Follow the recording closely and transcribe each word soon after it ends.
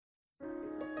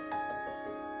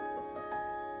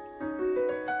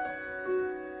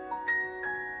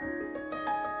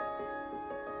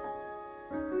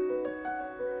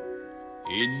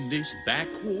In this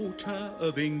backwater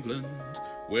of England,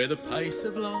 where the pace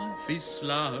of life is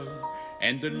slow,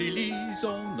 and the lilies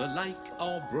on the lake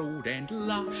are broad and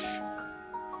lush,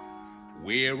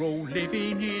 we're all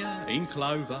living here in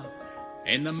clover,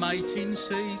 and the mating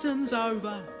season's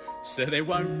over, so there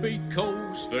won't be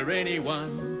cause for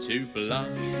anyone to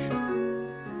blush.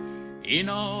 In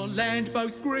our land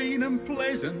both green and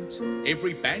pleasant,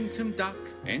 every bantam, duck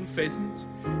and pheasant,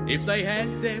 if they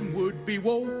had them, would be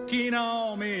walking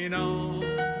arm in arm.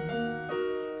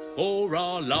 For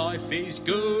our life is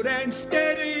good and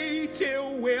steady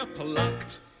till we're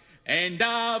plucked and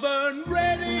oven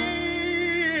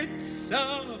ready. It's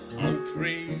a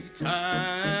poultry tale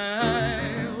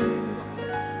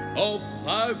of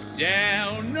folk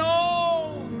down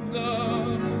on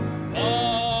the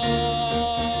farm.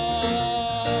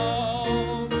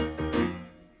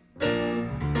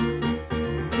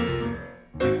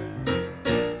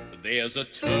 There's a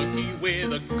turkey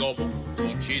with a gobble,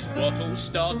 watch his wattle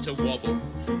start to wobble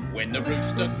when the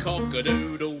rooster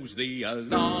cock-a-doodles the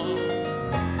alarm.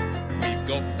 We've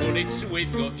got pullets,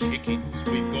 we've got chickens,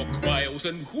 we've got quails,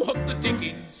 and what the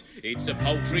dickens, it's a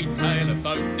poultry tale of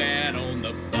folk down on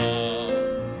the farm.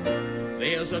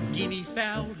 There's a guinea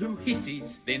fowl who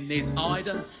hisses, then there's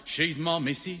Ida, she's my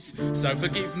missus, so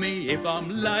forgive me if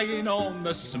I'm laying on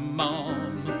the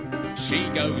smarm. She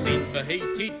goes in for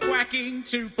heated quacking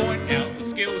to point out the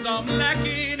skills I'm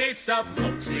lacking. It's a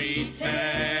poultry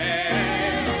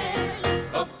tale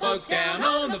of folk down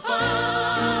on the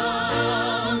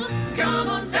farm. Come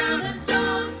on down and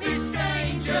don't be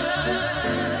strangers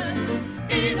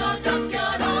in our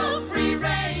dockyard of free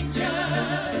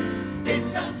rangers.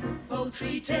 It's a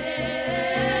poultry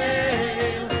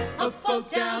tale of folk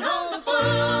down on the farm.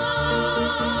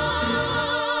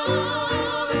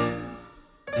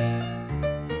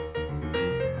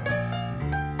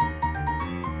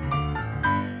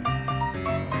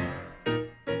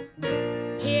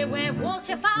 Here where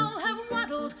waterfowl have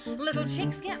waddled, little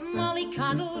chicks get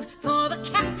molly-coddled, for the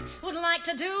cat would like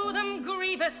to do them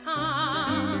grievous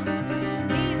harm.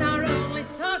 He's our only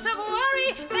source of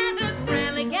worry, feathers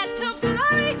rarely get to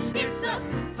flurry. It's a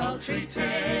poultry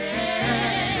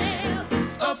tale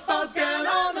of folk down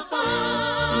on the farm.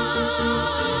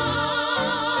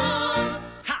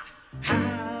 Ha!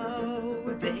 How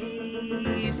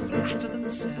they flatter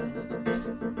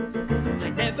themselves. I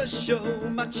never show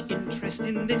much interest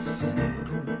in this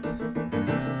group.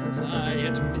 I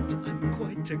admit I'm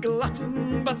quite a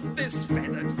glutton, but this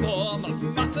feathered form of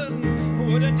mutton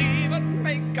wouldn't even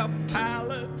make a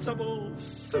palatable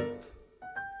soup.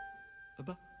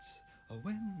 But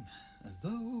when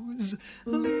those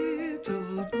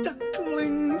little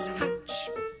ducklings hatch,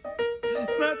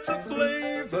 that's a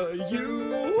flavour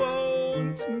you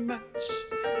won't match.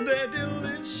 They're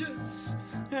delicious,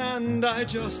 and I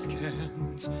just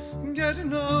can't get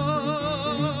enough.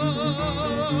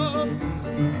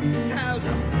 As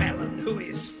a felon who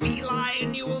is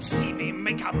feline, you will see me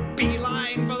make a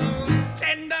beeline for those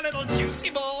tender little juicy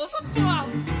balls of fluff.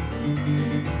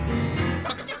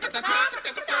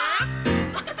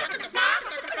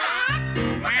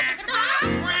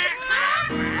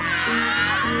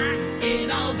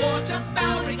 In our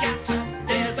waterfowl regatta,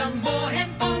 there's a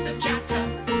moorhen fond of chatter,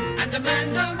 and a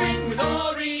mandarin with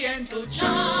oriental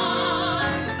charm.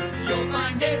 You'll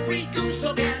find every goose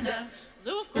or gander,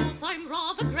 Though of course I'm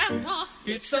rather grander.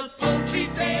 it's a poultry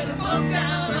tale of folk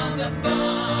down on the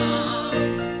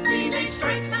farm. We may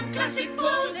strike some classic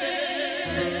poses,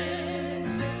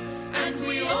 and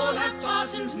we all have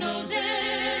parsons' noses,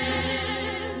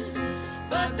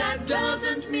 but that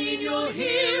doesn't mean you'll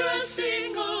hear a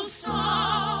single song.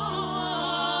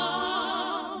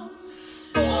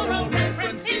 For all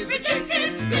reference is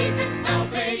rejected, blatant foul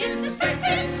play is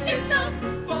suspected. It's a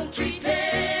poultry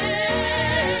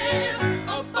tale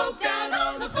of folk down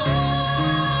on the farm.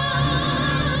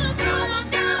 Come on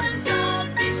down and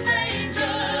don't be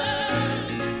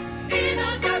strangers in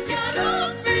our dockyard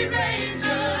of free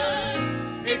rangers.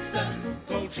 It's a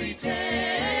poultry tale.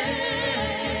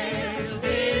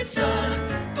 It's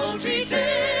a poultry tale.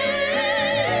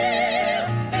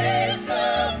 It's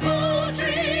a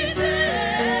poultry tale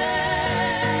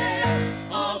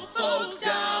of folk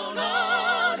down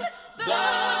on the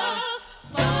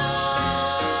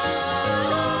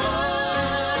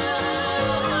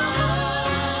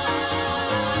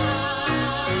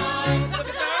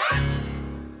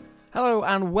Hello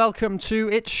and welcome to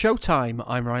It's Showtime.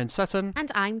 I'm Ryan Sutton.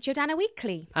 And I'm Jordana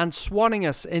Weekly. And swanning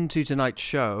us into tonight's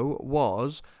show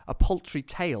was A Poultry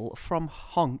Tale from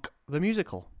Honk the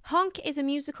musical. Honk is a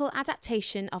musical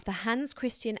adaptation of the Hans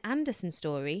Christian Andersen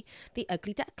story, The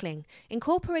Ugly Duckling,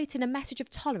 incorporating a message of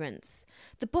tolerance.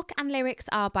 The book and lyrics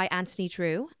are by Anthony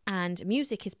Drew, and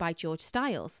music is by George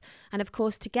Stiles. And of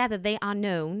course, together they are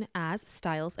known as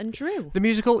Stiles and Drew. The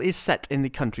musical is set in the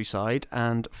countryside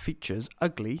and features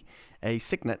Ugly, a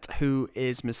cygnet who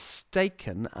is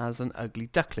mistaken as an ugly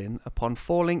duckling upon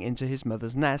falling into his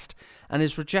mother's nest and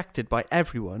is rejected by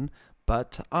everyone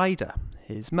but Ida,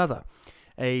 his mother,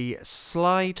 a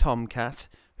sly tomcat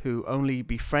who only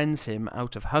befriends him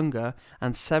out of hunger,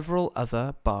 and several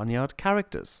other barnyard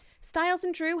characters. Stiles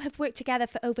and Drew have worked together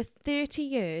for over 30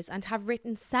 years and have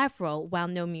written several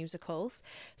well-known musicals,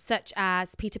 such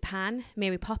as Peter Pan,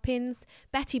 Mary Poppins,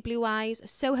 Betty Blue Eyes,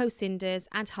 Soho Cinders,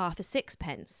 and Half a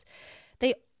Sixpence.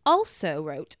 They also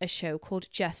wrote a show called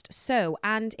Just So,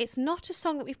 and it's not a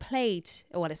song that we've played,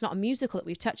 well, it's not a musical that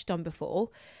we've touched on before.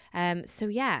 So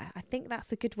yeah, I think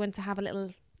that's a good one to have a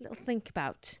little think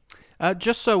about.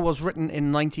 Just So was written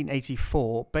in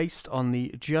 1984 based on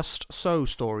the Just So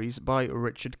stories by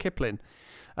Richard Kipling.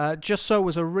 Just So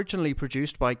was originally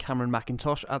produced by Cameron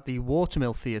Mackintosh at the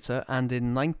Watermill Theatre, and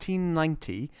in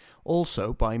 1990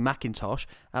 also by Mackintosh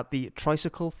at the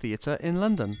Tricycle Theatre in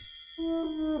London.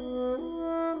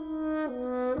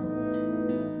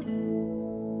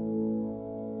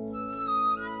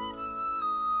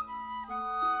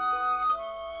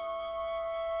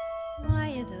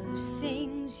 Why are those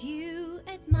things you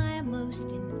admire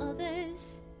most in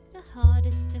others the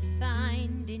hardest to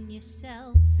find in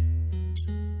yourself?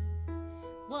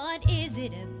 What is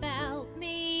it about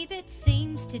me that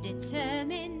seems to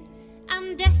determine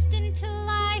I'm destined to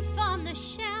life on the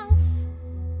shelf?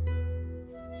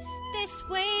 This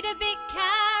weight a bit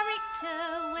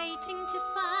character waiting to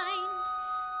find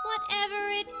whatever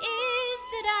it is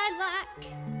that I lack.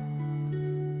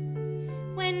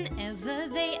 Whenever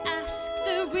they ask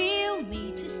the real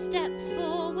me to step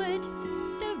forward,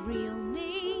 the real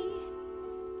me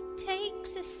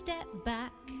takes a step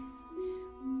back.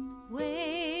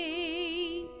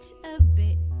 Wait a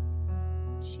bit,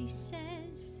 she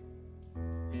says.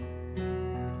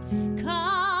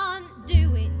 Can't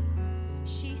do it,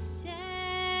 she says.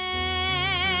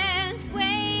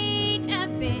 Wait a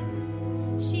bit,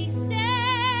 she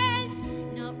says.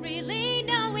 Not really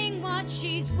knowing what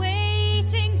she's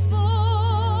waiting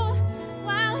for.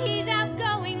 While he's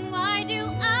outgoing, why do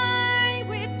I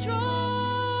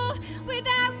withdraw?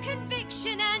 Without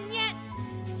conviction and yet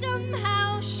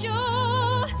somehow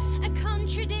sure. A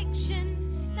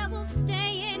contradiction that will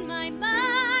stay in my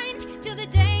mind till the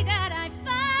day that I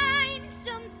find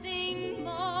something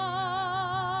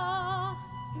more.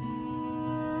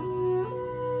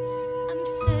 I'm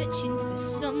searching for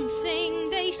something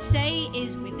they say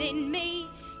is within me,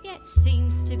 yet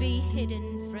seems to be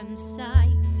hidden from sight.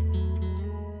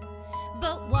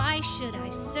 But why should I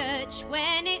search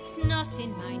when it's not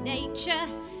in my nature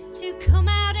to come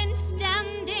out and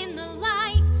stand in the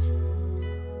light?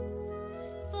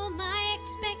 For my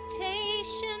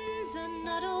expectations are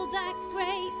not all that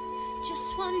great,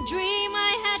 just one dream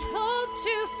I had hoped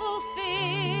to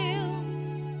fulfill.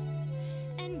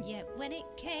 And yet when it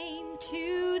came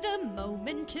to the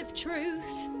moment of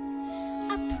truth,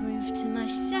 I proved to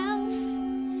myself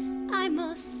I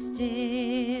must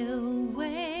still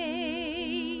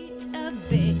wait a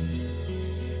bit.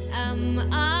 Am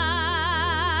I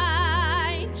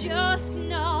just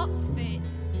not fit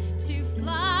to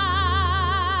fly?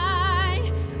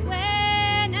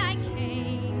 When I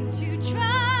came to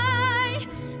try,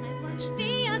 I watched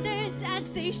the others as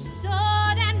they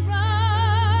soared and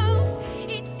rose.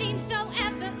 It seemed so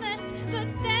effortless, but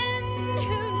then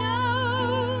who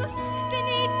knows?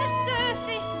 Beneath the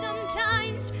surface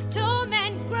sometimes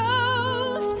torment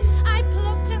grows. I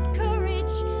plucked up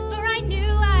courage, for I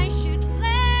knew I should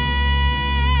pledge.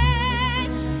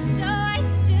 So I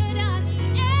stood on the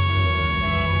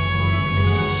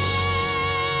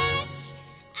edge,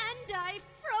 and I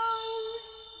froze.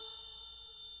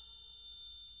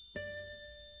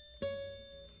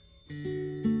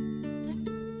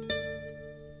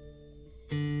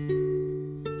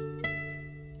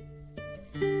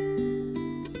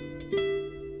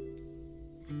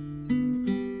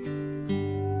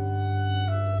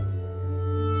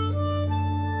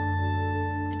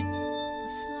 The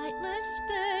flightless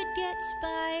bird gets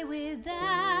by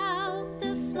without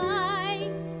the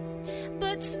fly,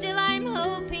 but still I'm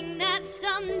hoping that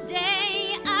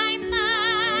someday I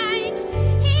might.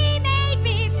 He made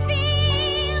me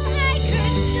feel I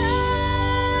could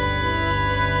soar.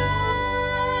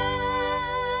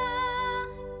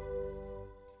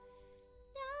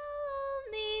 Now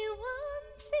only one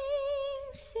thing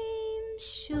seems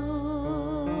sure.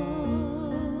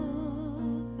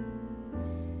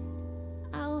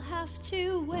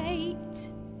 to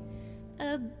wait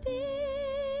a bit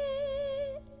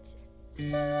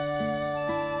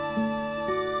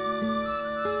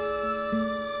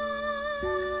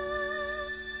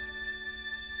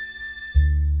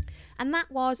And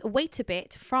that was Wait a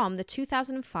Bit from the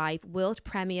 2005 world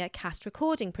premiere cast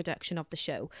recording production of the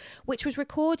show, which was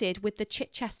recorded with the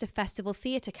Chichester Festival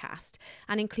Theatre cast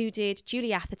and included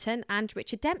Julie Atherton and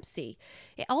Richard Dempsey.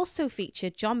 It also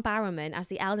featured John Barrowman as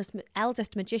the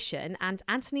eldest magician and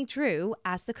Anthony Drew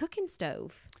as the cooking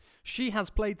stove. She has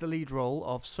played the lead role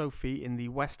of Sophie in the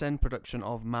West End production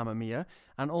of Mamma Mia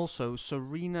and also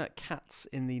Serena Katz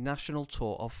in the national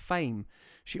tour of Fame.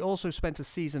 She also spent a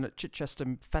season at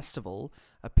Chichester Festival,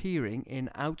 appearing in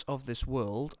Out of This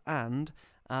World and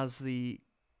as the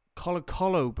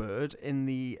Colo bird in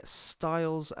the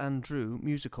Styles and Drew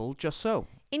musical Just So.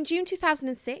 In June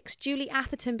 2006, Julie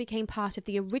Atherton became part of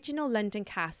the original London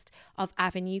cast of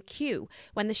Avenue Q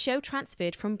when the show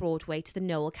transferred from Broadway to the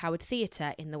Noel Coward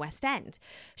Theatre in the West End.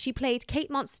 She played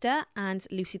Kate Monster and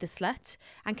Lucy the Slut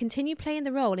and continued playing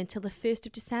the role until the 1st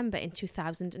of December in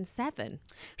 2007.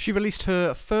 She released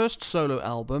her first solo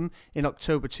album in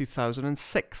October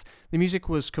 2006. The music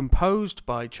was composed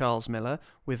by Charles Miller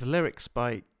with lyrics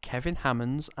by Kevin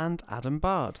Hammonds and Adam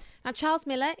Bard. Now, Charles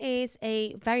Miller is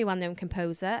a very well-known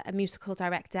composer, a musical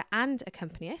director and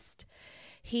accompanist.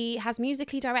 He has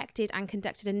musically directed and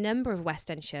conducted a number of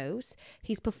West End shows.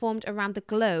 He's performed around the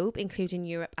globe, including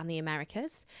Europe and the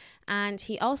Americas. And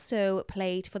he also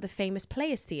played for the famous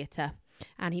Players Theatre.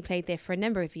 And he played there for a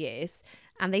number of years.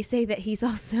 And they say that he's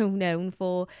also known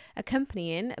for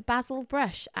accompanying Basil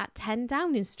Brush at 10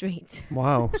 Downing Street.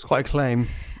 Wow, it's quite a claim.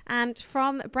 And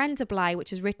from Brenda Bly,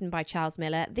 which is written by Charles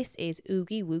Miller, this is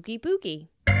Oogie Woogie Boogie.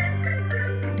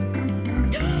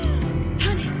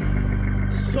 Honey,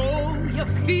 so you're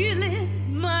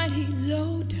feeling mighty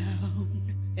low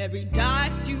down. Every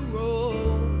dice you roll,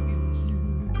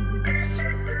 you lose.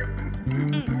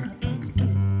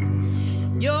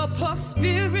 Your poor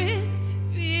spirit's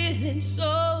feeling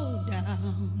so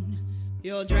down.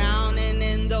 You're drowning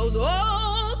in those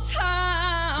old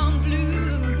town blues.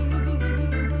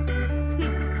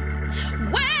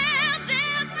 Well,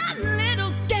 there's a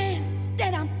little dance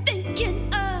that I'm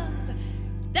thinking of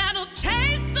that'll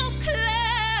chase those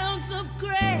clouds of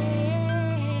gray.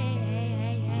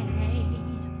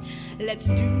 Let's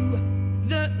do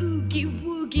the oogie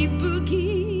woogie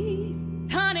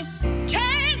boogie, honey.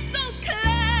 Chase those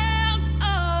clouds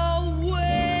away.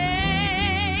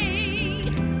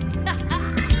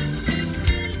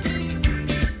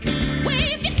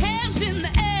 Wave your hands in the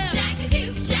air.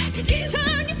 Shack-a-doo, shack-a-doo.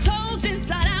 Turn your toes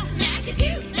inside out.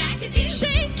 Knack-a-doo, knack-a-doo.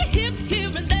 Shake your hips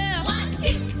here and there. 1,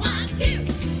 2, 1, 2.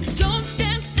 Don't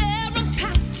stand there and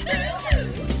pout.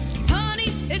 Hoo-hoo.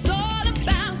 Honey, it's all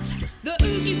about the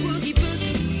oogie woogie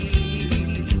boogie.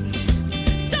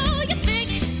 So you think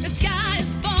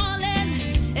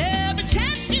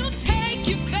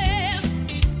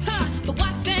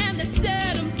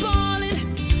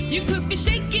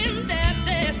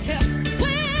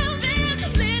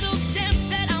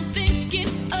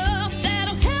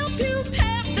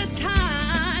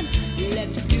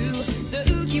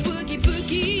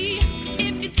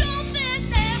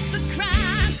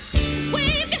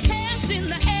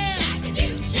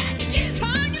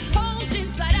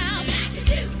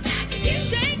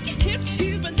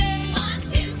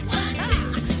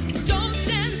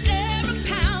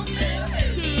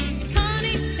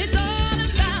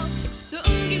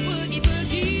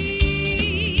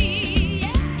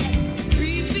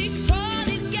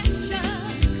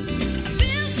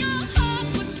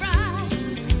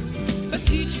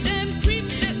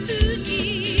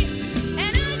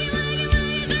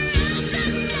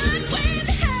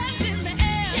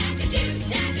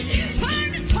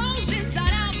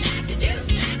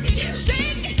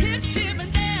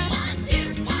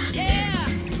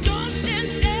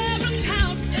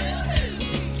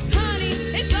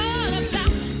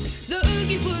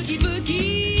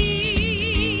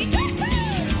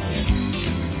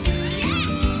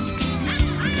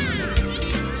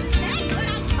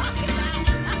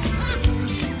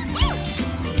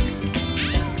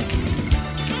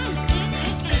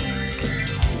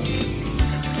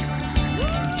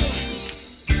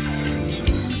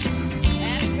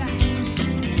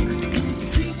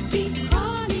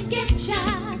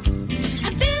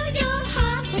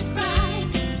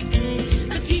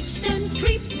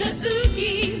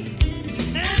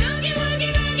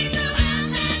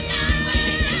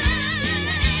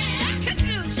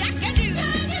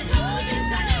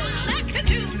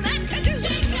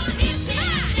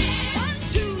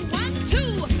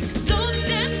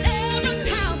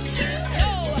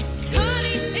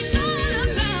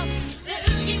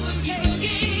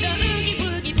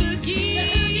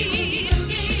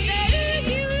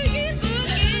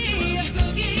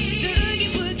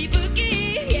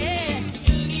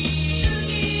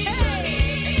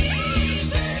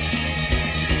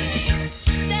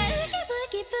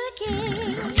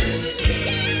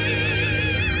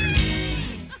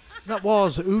That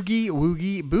was Oogie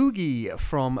Woogie Boogie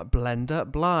from Blender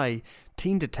Bly,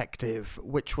 Teen Detective,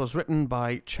 which was written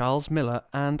by Charles Miller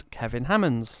and Kevin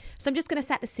Hammonds. So I'm just going to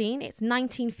set the scene. It's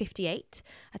 1958,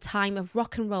 a time of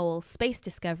rock and roll, space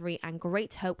discovery, and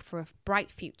great hope for a bright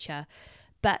future.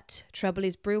 But trouble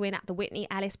is brewing at the Whitney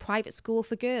Ellis Private School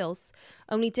for Girls.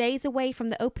 Only days away from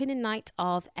the opening night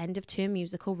of end-of-term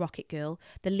musical Rocket Girl,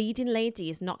 the leading lady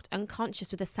is knocked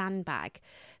unconscious with a sandbag.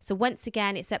 So once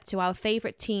again, it's up to our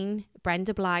favourite teen,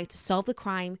 Brenda Bly, to solve the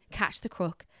crime, catch the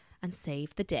crook, and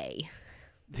save the day.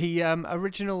 The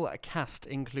original cast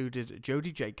included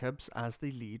Jodie Jacobs as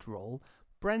the lead role,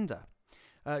 Brenda.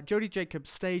 Jodie Jacobs'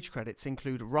 stage credits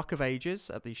include Rock of Ages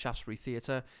at the Shaftesbury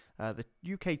Theatre, the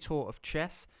UK tour of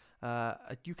Chess,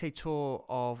 a UK tour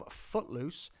of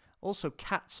Footloose, also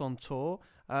Cats on tour,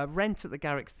 Rent at the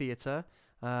Garrick Theatre,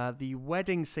 The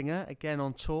Wedding Singer, again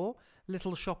on tour,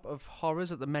 Little Shop of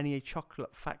Horrors at the Menier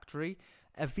Chocolate Factory,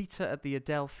 Evita at the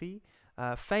Adelphi,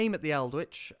 Fame at the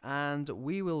Eldwich, and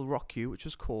We Will Rock You, which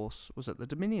of course was at the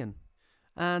Dominion.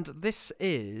 And this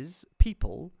is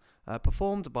People,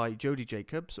 performed by Jodie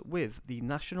Jacobs with the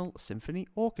National Symphony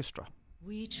Orchestra.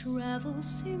 We travel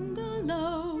single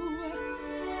low.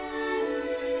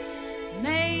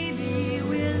 Maybe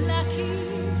we're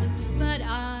lucky, but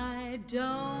I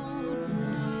don't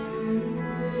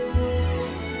know.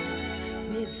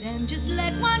 With them, just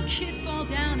let one kid fall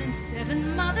down and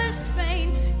 7 mothers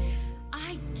faint.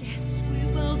 I guess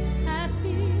we're both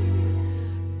happy,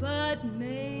 but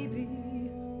maybe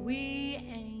we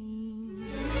ain't.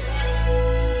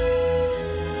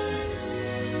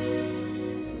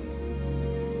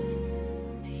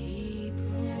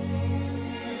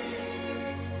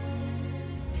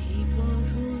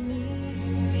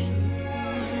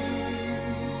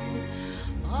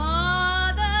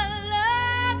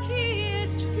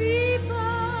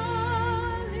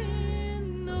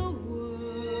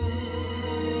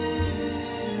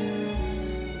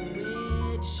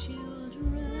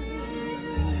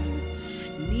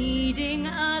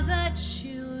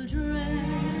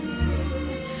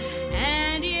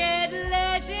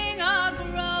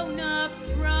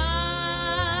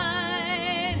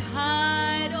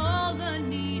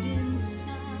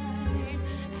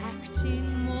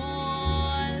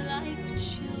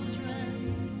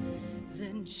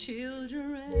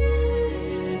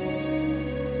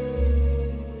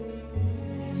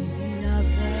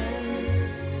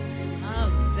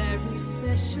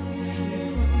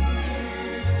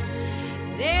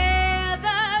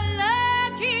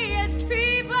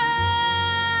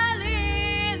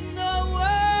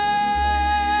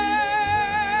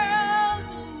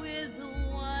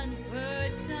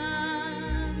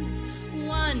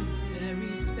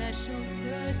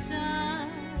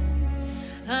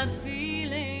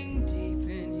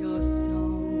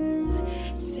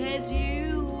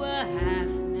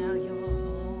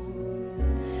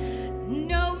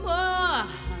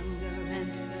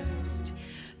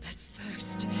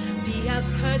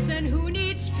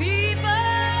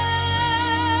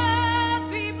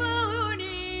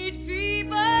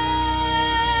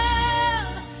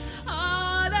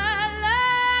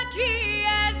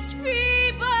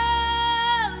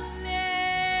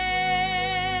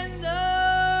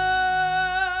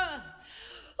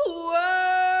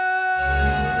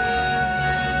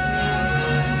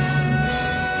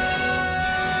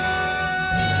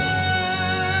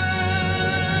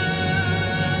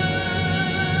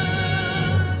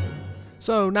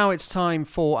 So now it's time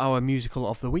for our musical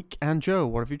of the week. And Joe,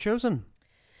 what have you chosen?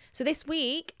 So this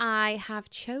week I have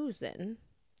chosen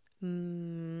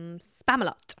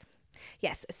Spamalot.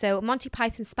 Yes, so Monty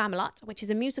Python's Spamalot, which is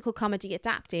a musical comedy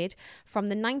adapted from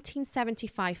the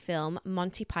 1975 film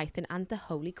Monty Python and the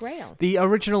Holy Grail. The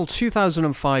original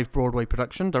 2005 Broadway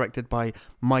production, directed by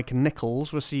Mike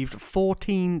Nichols, received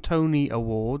 14 Tony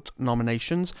Award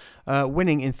nominations,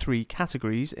 winning in 3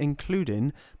 categories,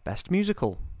 including Best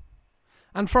Musical.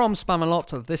 And from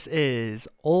Spamalot, this is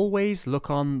Always Look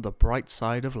on the Bright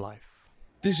Side of Life.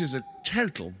 This is a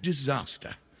total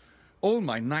disaster. All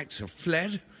my knights have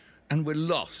fled, and we're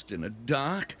lost in a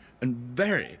dark and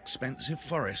very expensive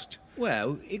forest.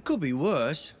 Well, it could be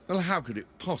worse. Well, how could it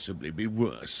possibly be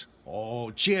worse?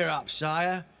 Oh, cheer up,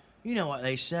 sire. You know what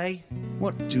they say.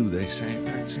 What do they say,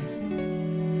 Patsy?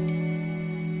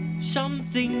 Some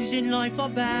things in life are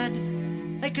bad.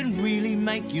 They can really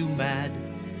make you mad.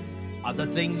 Other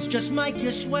things just make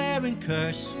you swear and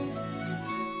curse.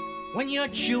 When you're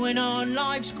chewing on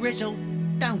life's gristle,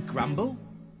 don't grumble,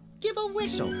 give a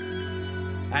whistle.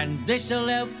 And this'll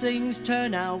help things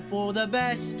turn out for the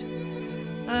best.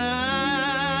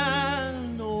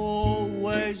 And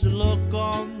always look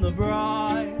on the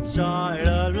bright side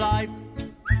of life.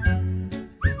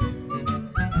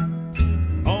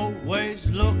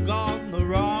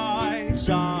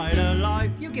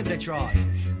 give it a try.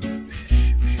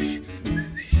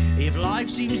 If life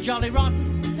seems jolly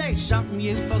rotten, there's something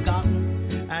you've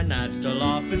forgotten, and that's to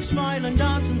laugh and smile and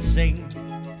dance and sing.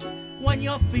 When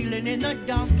you're feeling in the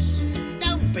dumps,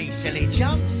 don't be silly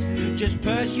chumps, just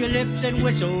purse your lips and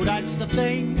whistle, that's the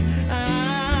thing.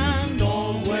 And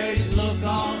always look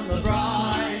on the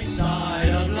bright side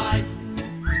of life.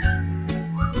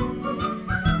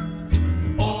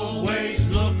 Always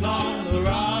look on the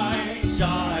right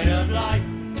side of life.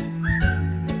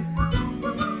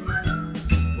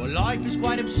 For life is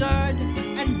quite absurd,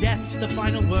 and death's the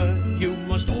final word. You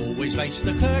must always face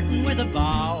the curtain with a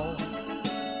bow.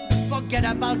 Forget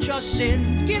about your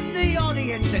sin, give the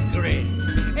audience a grin.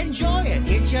 Enjoy it,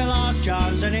 it's your last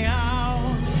chance anyhow.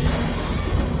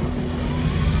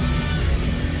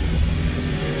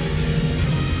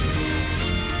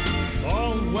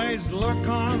 Always look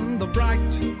on the bright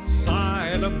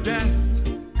side of death.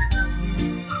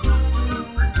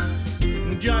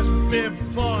 Just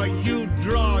before you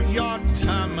draw your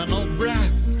terminal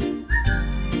breath.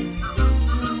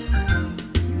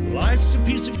 Life's a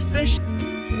piece of fish.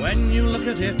 When you look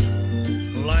at it,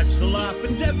 life's a laugh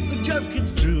and death's a joke,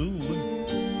 it's true.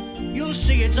 You'll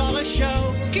see it's all a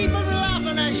show, keep on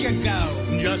laughing as you go.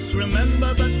 Just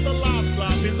remember that the last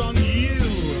laugh is on you.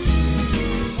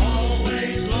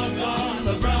 Always look on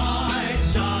the bright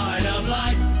side of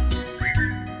life.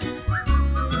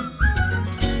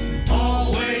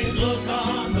 Always look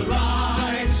on the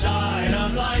right side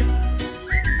of life.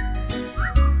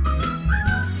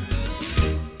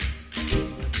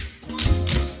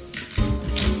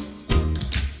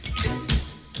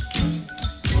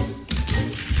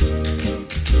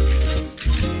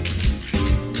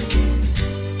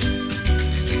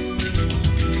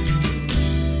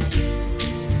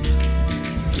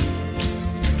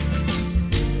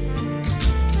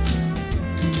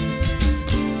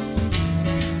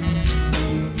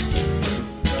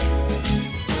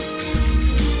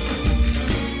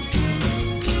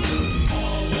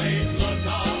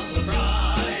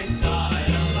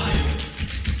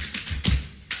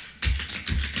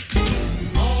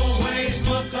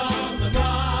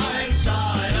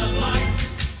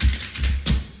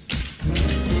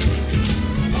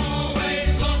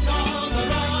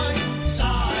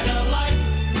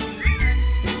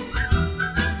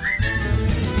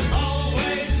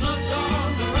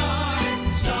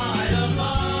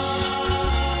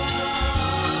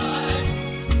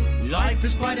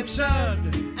 Is quite absurd,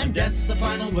 and death's the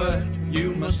final word.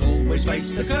 You must always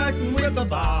face the curtain with a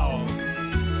bow.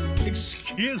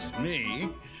 Excuse me,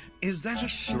 is that a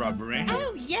shrubbery?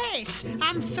 Oh, yes,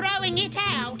 I'm throwing it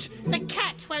out. The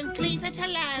cat won't leave it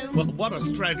alone. Well, what a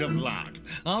stroke of luck.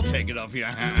 I'll take it off your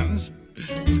hands.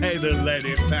 Pay the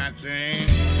lady, Patsy.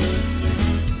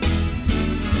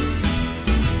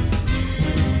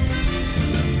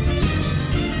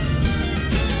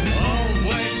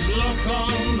 Always look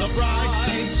on the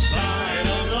bright side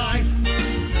of life.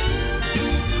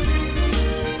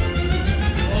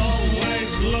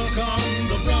 Always look on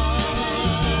the bright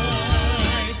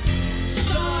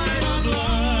side of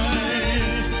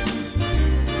life.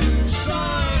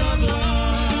 Side of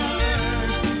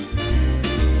life.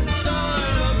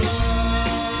 Side of life.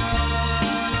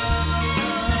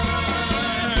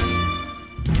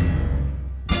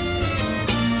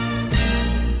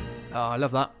 Oh, I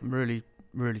love that.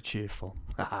 Really cheerful.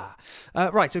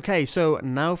 Right, okay, so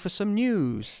now for some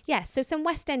news. Yes, so some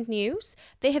West End news.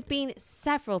 There have been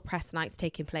several press nights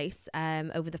taking place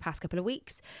over the past couple of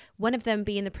weeks. One of them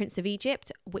being the Prince of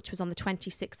Egypt, which was on the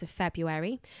 26th of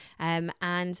February, and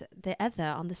the other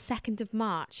on the 2nd of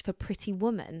March for Pretty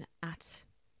Woman at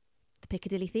the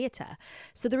Piccadilly Theatre.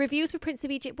 So the reviews for Prince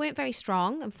of Egypt weren't very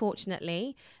strong,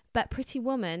 unfortunately, but Pretty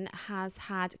Woman has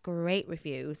had great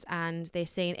reviews, and they're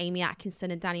saying Amy Atkinson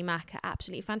and Danny Mack are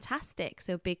absolutely fantastic.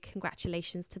 So big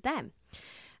congratulations to them.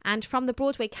 And from the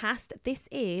Broadway cast, this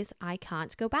is I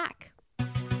Can't Go Back.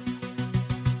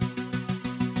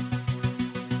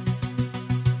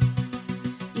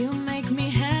 You make me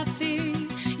happy,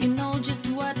 you know just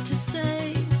what to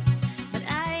say, but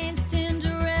I ain't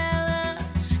Cinderella,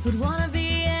 who'd wanna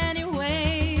be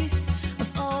anyway.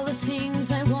 Of all the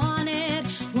things I wanted,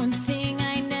 one thing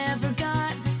I never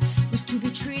got was to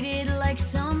be treated like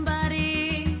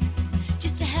somebody.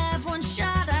 Just to have one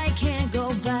shot, I can't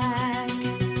go back.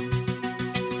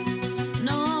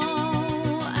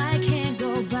 No, I can't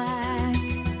go back.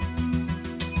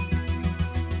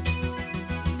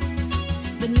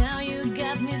 But now you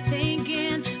got me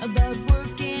thinking about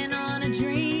working on a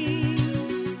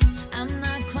dream. I'm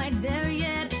not quite there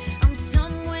yet, I'm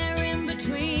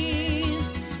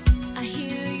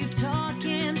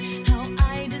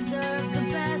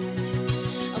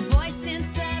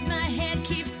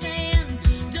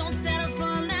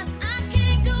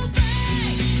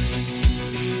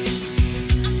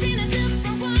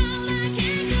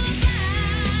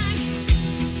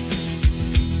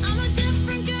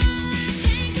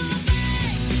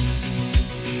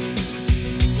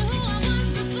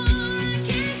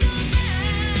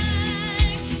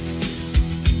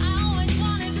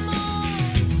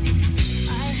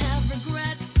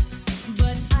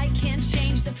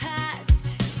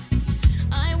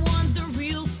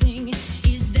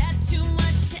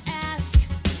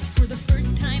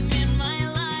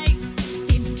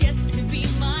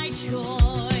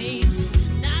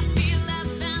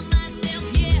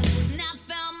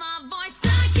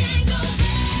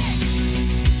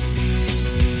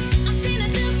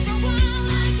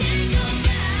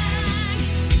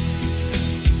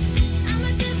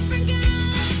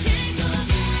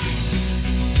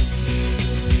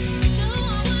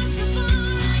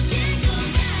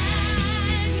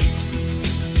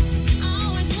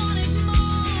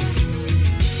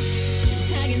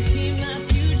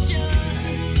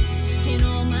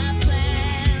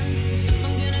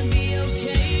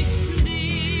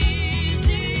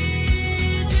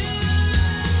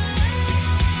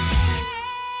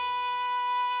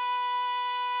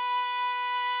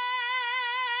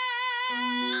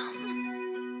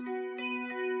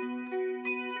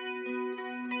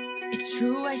It's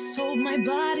true, I sold my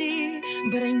body,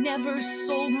 but I never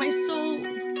sold my soul.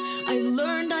 I've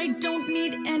learned I don't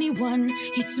need anyone,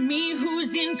 it's me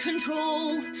who's in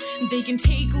control. They can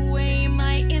take away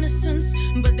my innocence,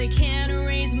 but they can't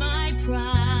erase my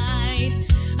pride.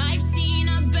 I've seen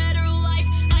a better life,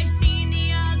 I've seen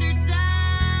the other side.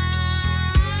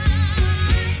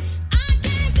 I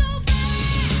can't go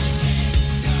back. I've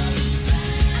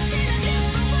seen a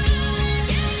different world, I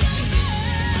can't go back.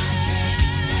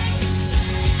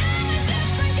 I'm a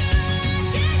different girl, I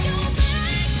can't go back to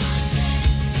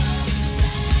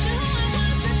who I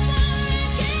was before. I can't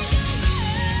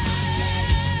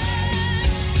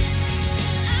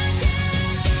go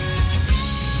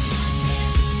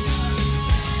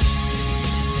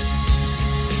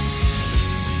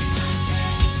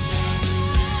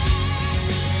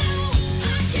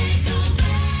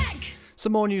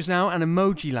Some more news now, and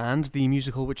Emoji Land, the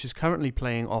musical which is currently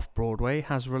playing off-Broadway,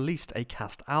 has released a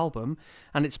cast album,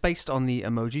 and it's based on the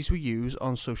emojis we use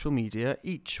on social media,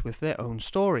 each with their own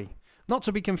story. Not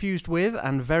to be confused with,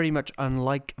 and very much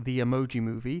unlike the Emoji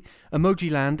Movie,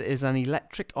 Emoji Land is an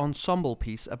electric ensemble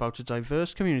piece about a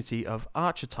diverse community of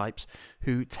archetypes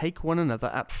who take one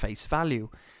another at face value.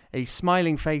 A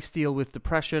smiling face deal with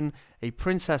depression, a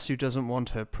princess who doesn't want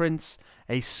her prince,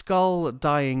 a skull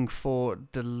dying for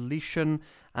deletion,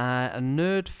 a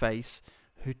nerd face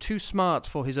who too smart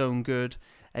for his own good,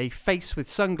 a face with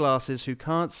sunglasses who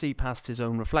can't see past his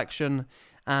own reflection,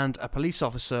 and a police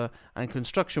officer and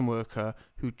construction worker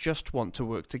who just want to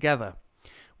work together.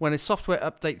 When a software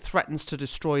update threatens to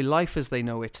destroy life as they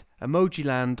know it, Emoji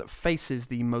Land faces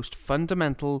the most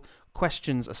fundamental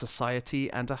questions a society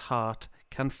and a heart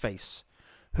can face.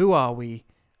 Who are we,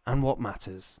 and what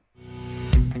matters?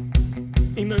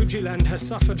 Emojiland has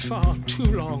suffered far too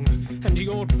long, and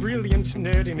your brilliant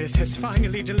nerdiness has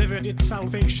finally delivered its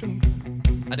salvation.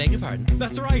 I beg your pardon?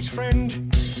 That's right,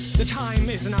 friend. The time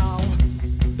is now.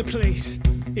 The place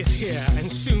is here,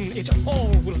 and soon it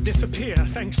all will disappear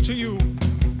thanks to you,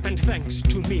 and thanks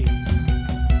to me.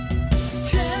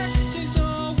 Text is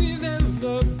all we've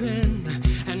ever been,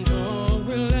 and all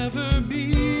we'll ever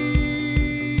be.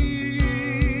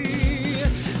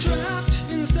 Trapped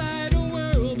inside a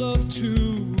world of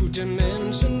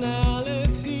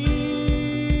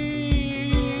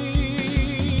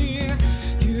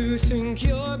two-dimensionality. You think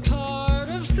you're part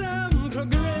of some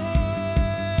progression,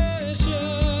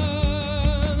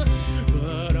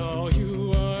 but all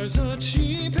you are is a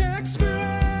cheap expression.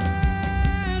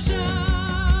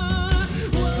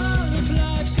 What if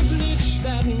life's a glitch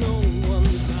that no one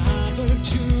bothered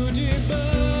to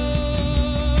debug?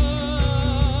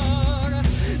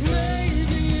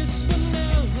 Maybe it's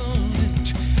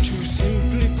benevolent to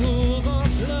simply pull the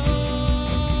plug.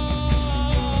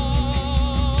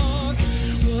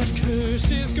 What curse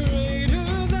is greater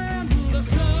than the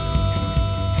suffering?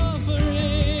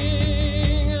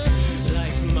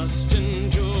 Life must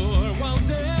endure while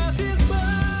death is bothering.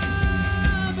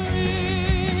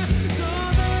 So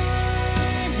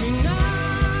thank me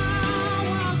now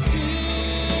while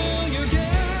still you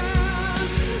can,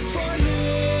 for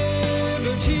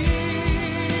liberty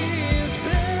is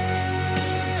pending.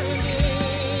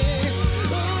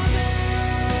 Oh,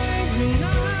 thank me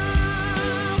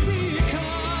now,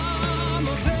 become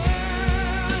a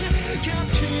fan.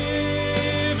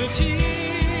 Captivity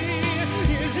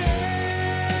is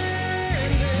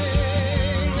ending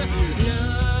now.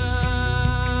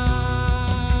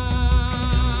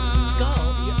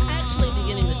 Skull, you're actually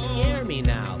beginning to scare me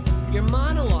now. You're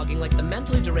monologuing like the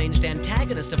mentally deranged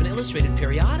antagonist of an illustrated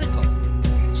periodical.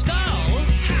 Skull!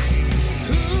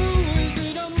 Who is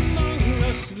it among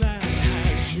us that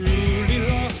has truly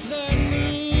lost their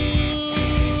mood?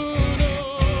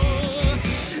 Oh,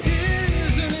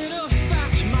 isn't it a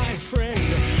fact, my friend,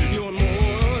 you're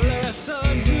more or less a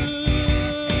dude?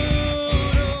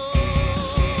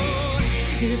 Oh,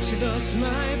 it's thus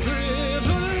my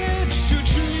privilege to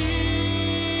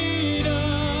treat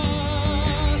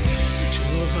us to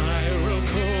a viral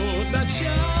code that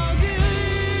shall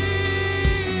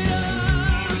delete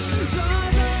us. So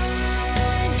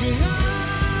thank me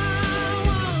now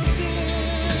while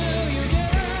still you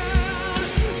can,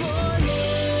 for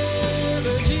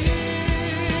liberty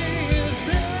is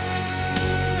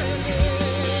pending.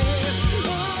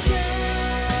 Oh,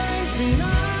 thank me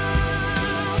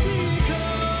now,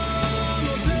 become a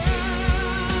fan.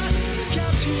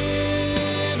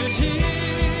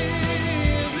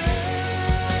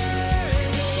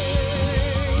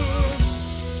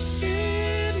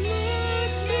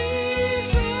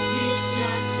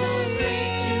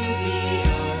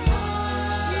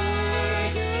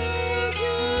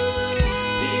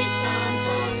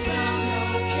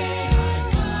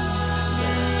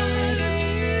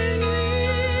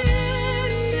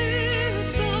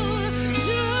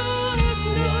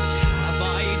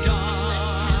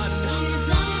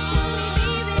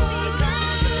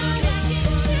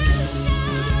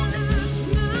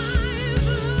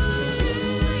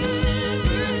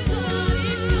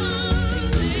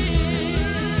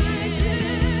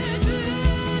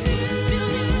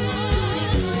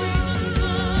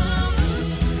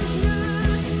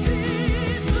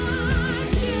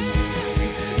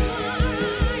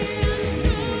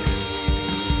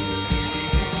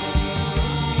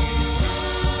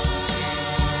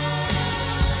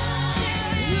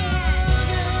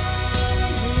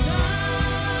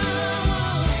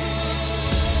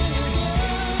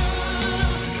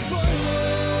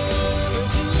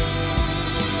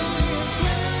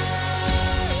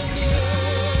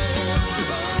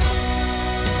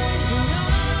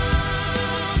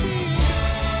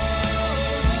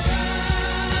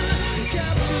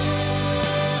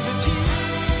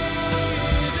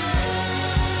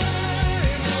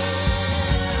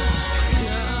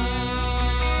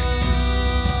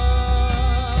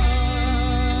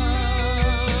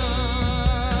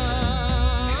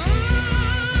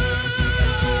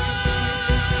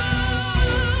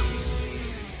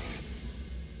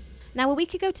 a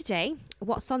week ago today,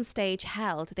 What's on Stage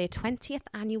held their 20th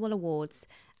annual awards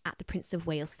at the Prince of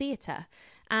Wales Theatre,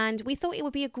 and we thought it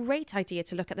would be a great idea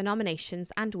to look at the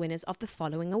nominations and winners of the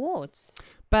following awards.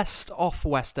 Best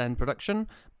Off-West End Production,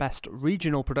 Best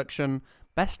Regional Production,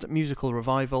 Best Musical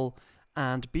Revival,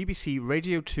 and BBC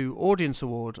Radio 2 Audience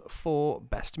Award for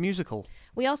Best Musical.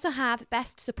 We also have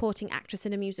Best Supporting Actress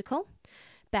in a Musical,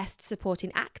 Best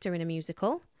Supporting Actor in a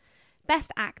Musical,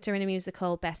 Best Actor in a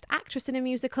Musical, Best Actress in a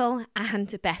Musical,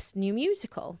 and Best New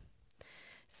Musical.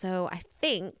 So I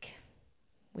think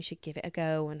we should give it a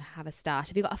go and have a start.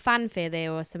 Have you got a fanfare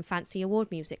there or some fancy award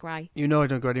music, Rye? You know I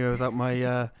don't go anywhere without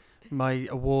my my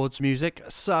awards music.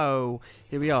 So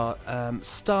here we are,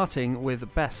 starting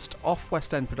with Best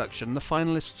Off-West End Production. The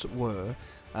finalists were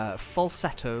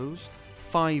Falsettos,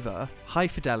 Fiver, High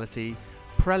Fidelity,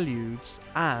 Preludes,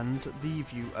 and The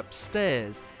View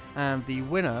Upstairs. And the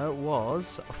winner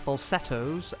was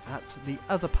Falsettos at the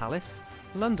Other Palace,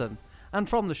 London. And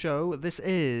from the show, this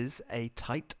is A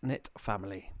Tight-Knit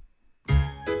Family.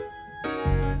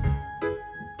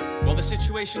 Well, the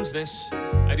situation's this.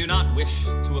 I do not wish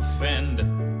to offend.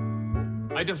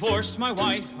 I divorced my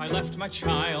wife, I left my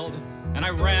child, and I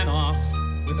ran off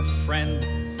with a friend.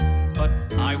 But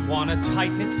I want a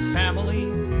tight-knit family.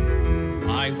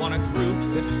 I want a group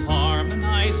that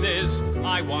harmonizes.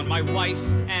 I want my wife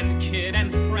and kid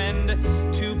and friend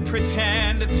to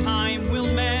pretend time will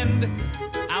mend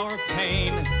our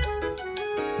pain.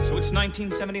 So it's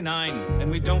 1979, and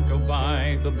we don't go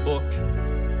by the book.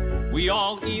 We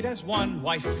all eat as one,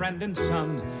 wife, friend, and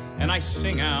son, and I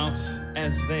sing out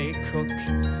as they cook.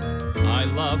 I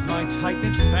love my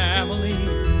tight-knit family.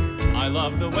 I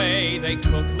love the way they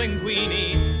cook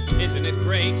linguine. Isn't it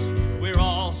great? We're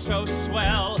all so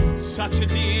swell, such a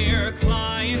dear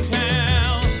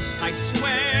clientele. I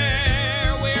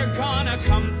swear we're gonna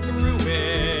come through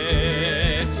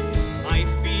it. I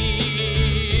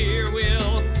fear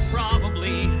we'll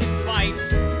probably fight,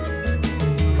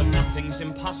 but nothing's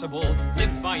impossible.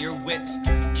 Live by your wit.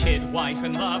 Kid, wife,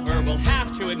 and lover will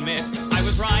have to admit I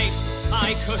was right.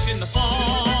 I cushioned the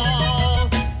fall.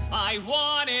 I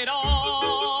want it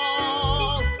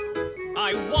all.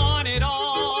 I want it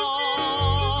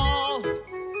all.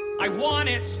 I want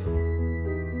it.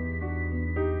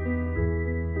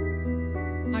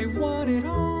 I want it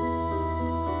all.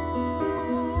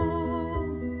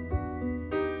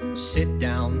 Sit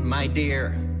down, my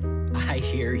dear. I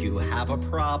hear you have a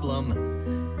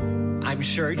problem. I'm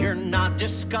sure you're not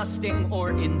disgusting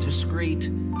or indiscreet.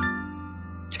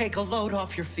 Take a load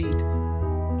off your feet.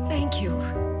 Thank you.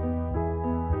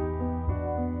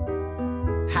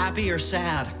 Happy or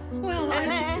sad? Well,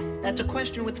 That's a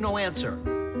question with no answer.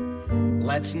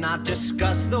 Let's not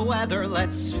discuss the weather,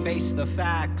 let's face the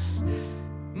facts.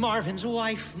 Marvin's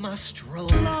wife must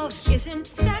relax. Love isn't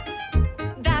sex.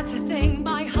 That's a thing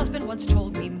my husband once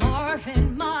told me.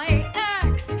 Marvin, my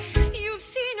ex. You've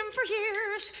seen him for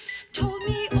years. Told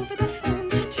me over the phone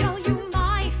to tell you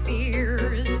my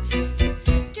fears.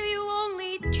 Do you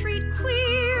only treat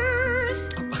queers?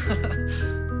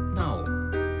 No.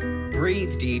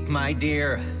 Breathe deep, my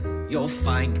dear. You'll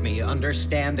find me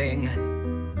understanding.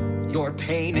 Your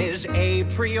pain is a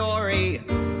priori.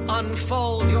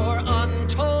 Unfold your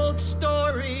untold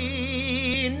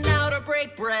story. Now to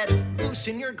break bread,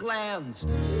 loosen your glands.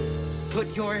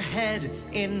 Put your head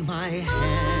in my hands.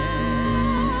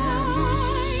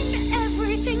 I'm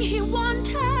everything he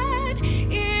wanted.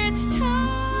 It's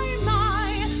time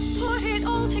I put it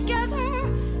all together.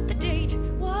 The date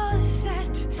was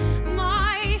set.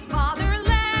 My father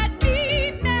let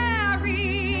me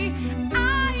marry.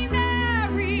 I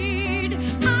married.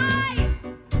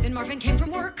 Then Marvin came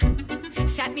from work,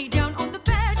 sat me down on the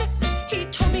bed. He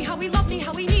told me how he loved me,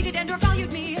 how he needed and or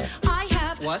valued me. I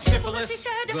have What? syphilis, he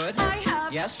said. Good. I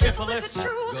have Yes. syphilis, it's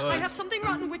true. Good. I have something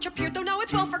rotten which appeared, though now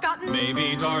it's well forgotten.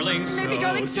 Maybe, darling, so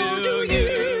do you.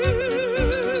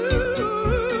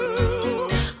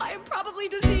 I am probably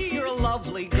diseased. You're a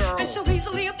lovely girl. And so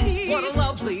easily appeased. What a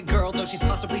lovely girl, though she's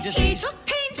possibly He diseased. took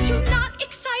pains to not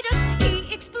excite us.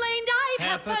 He explained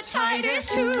I've hepatitis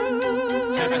too.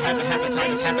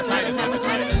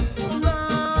 Hepatitis.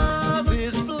 Love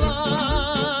is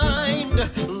blind.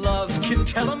 Love can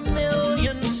tell a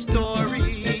million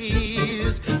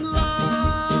stories.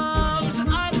 Love's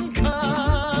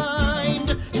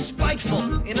unkind,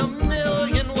 spiteful in a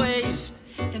million ways.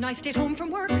 Then I stayed home from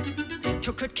work,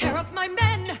 took good care of my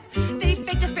men. They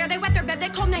faked despair, they wet their bed, they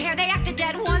combed their hair, they acted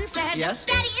dead. One said, Yes?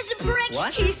 Daddy is a brick.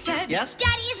 What? He said, Yes?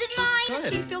 Daddy isn't mine.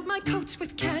 Good. He filled my coats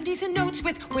with candies and notes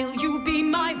with, Will you be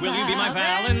my Will you be my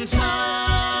Valentine?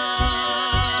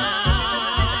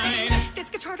 Valentine? This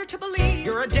gets it harder to believe.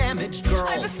 You're a damaged girl.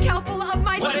 I've a scalpel up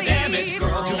my What sleeve. a damaged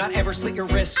girl. Do not ever slit your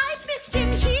wrists. I've missed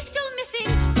him, he's still missing.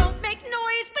 Don't make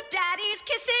noise, but Daddy's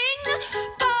kissing.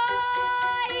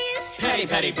 Boys! Petty,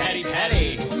 petty, petty,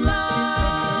 petty.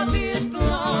 Love is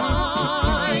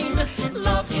blind.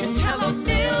 Love can tell a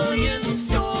million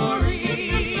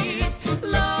stories.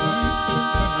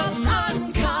 Love's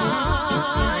unkind,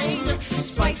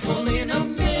 spiteful in a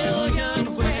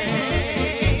million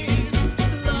ways.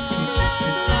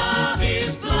 Love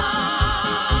is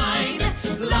blind.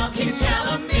 Love can tell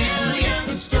a million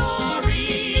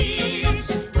stories.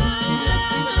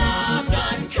 Love's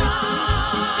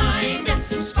unkind,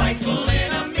 spiteful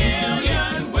in a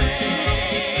million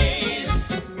ways.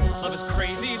 Love is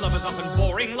crazy, love is often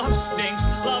boring, love stinks.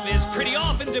 Love is pretty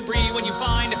often debris. When you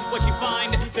find what you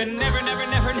find, then never, never,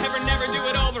 never, never, never do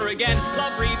it over again.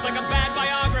 Love reads like a bad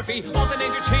biography, often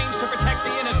interchanged to protect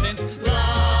the innocent.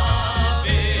 Love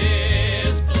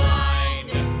is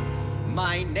blind.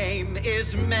 My name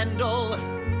is Mendel.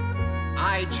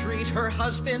 I treat her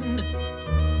husband.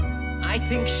 I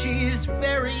think she's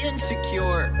very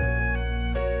insecure,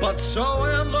 but so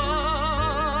am I.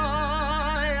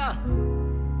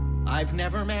 I've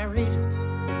never married.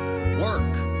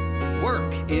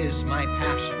 Work is my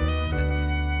passion.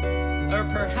 Or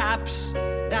perhaps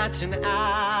that's an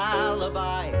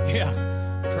alibi. Yeah,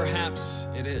 perhaps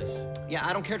it is. Yeah,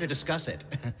 I don't care to discuss it.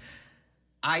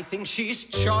 I think she's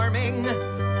charming.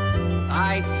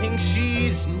 I think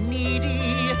she's needy.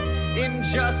 In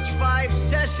just 5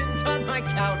 sessions on my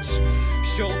couch,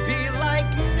 she'll be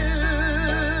like new.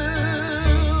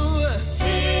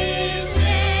 His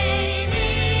name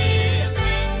is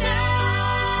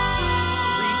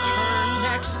Return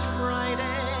next Friday.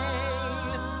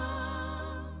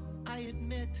 I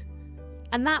admit.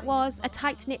 And that was A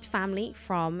Tight-Knit Family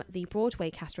from the Broadway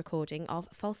cast recording of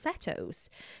Falsettos.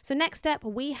 So next up,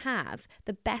 we have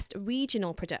the Best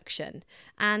Regional Production.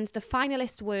 And the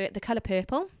finalists were The Colour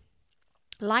Purple,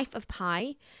 Life of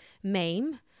Pi,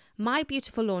 Mame, My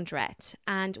Beautiful Laundrette,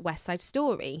 and West Side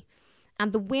Story.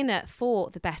 And the winner for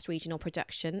the Best Regional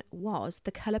Production was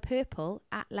The Colour Purple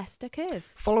at Leicester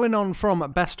Curve. Following on from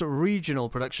Best Regional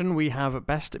Production, we have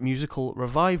Best Musical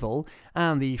Revival,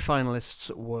 and the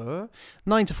finalists were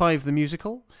 9 to 5 the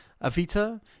Musical,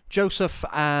 Evita, Joseph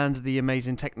and the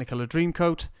Amazing Technicolor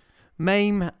Dreamcoat,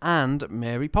 Mame and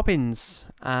Mary Poppins.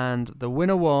 And the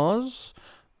winner was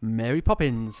Mary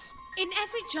Poppins. In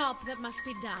every job that must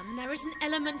be done, there is an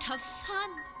element of fun.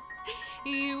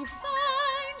 You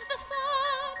find the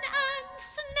fun and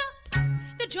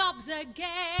snap. The job's a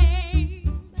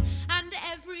game, and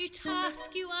every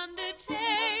task you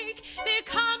undertake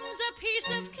becomes a piece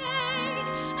of cake.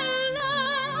 A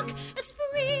lark, a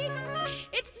spree.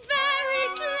 It's very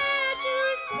clear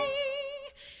to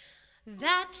see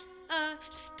that a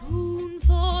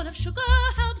spoonful of sugar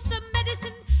helps the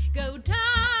medicine go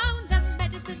down. The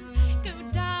medicine go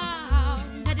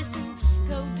down. Medicine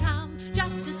go down.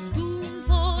 Just a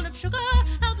spoonful of sugar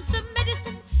helps the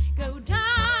medicine go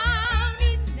down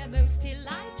in the most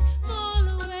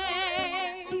delightful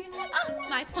way. Oh,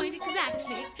 my point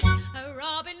exactly. A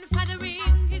robin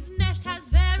feathering his nest has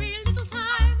very little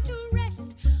time to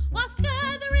rest, whilst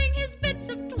gathering his bits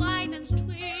of twine and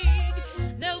twig.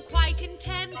 Though quite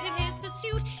intent in his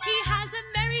pursuit, he has a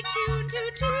merry tune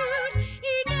to toot.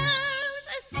 He knows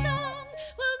a song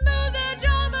will move the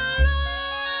job along.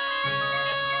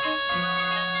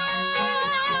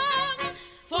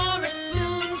 For a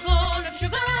spoonful of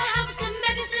sugar helps the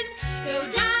medicine go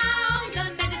down. The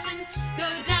medicine go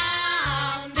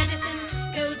down. Medicine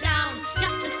go down.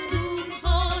 Just a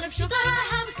spoonful of sugar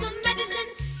helps the medicine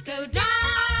go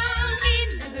down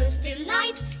in the most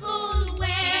delightful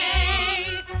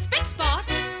way. Spit spot.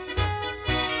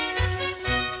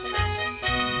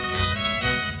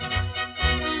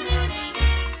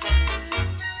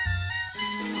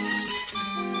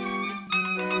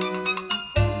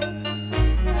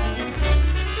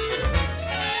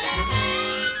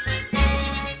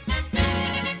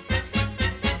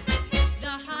 The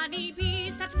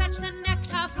honeybees that fetch the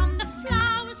nectar from the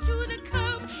flowers to the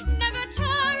comb never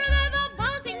tire of ever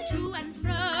buzzing to and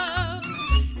fro,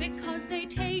 because they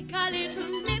take a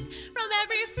little nip from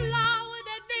every flower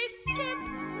that they sip.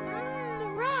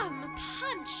 Rum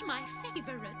punch, my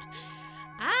favorite.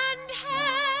 And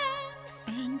hence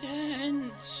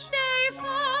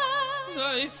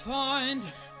they find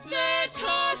their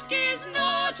task is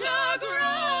not a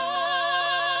grind.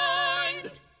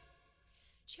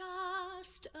 Just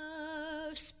Just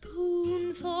a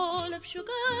spoonful of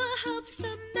sugar helps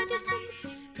the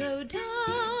medicine go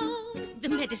down. The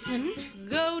medicine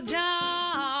go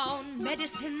down.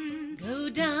 Medicine go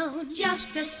down.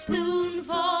 Just a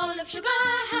spoonful of sugar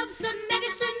helps the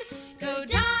medicine go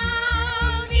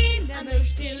down in a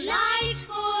most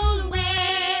delightful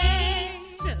way.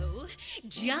 So,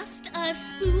 just a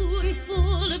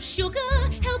spoonful of sugar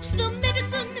helps the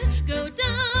medicine go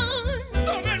down.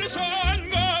 The medicine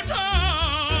go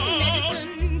down.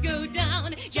 Medicine go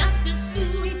down. Just a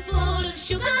spoonful of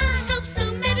sugar helps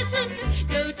the medicine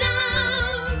go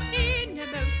down in a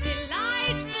most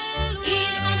delightful way.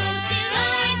 In a most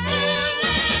delightful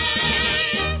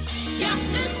way.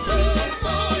 Just a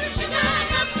spoonful of sugar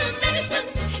helps the medicine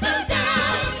go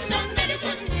down. The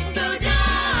medicine go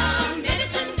down.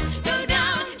 Medicine go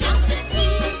down. Just a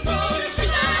spoonful of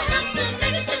sugar helps the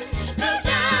medicine go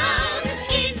down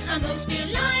in a most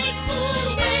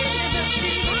delightful way.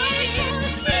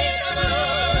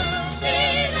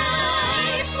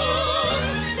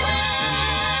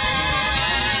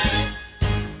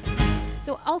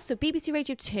 So also BBC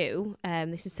Radio 2,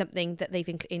 this is something that they've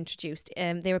introduced.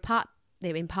 They're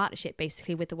in partnership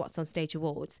basically with the What's on Stage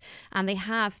Awards, and they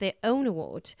have their own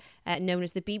award known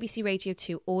as the BBC Radio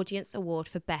 2 Audience Award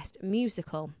for Best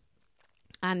Musical.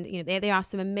 And you know there are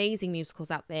some amazing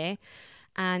musicals out there.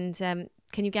 And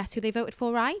can you guess who they voted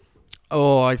for, Ryan?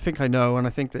 Oh, I think I know, and I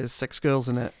think there's 6 girls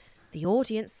in it. The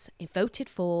audience voted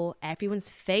for everyone's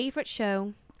favourite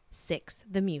show, Six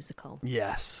the Musical.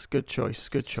 Yes, good choice,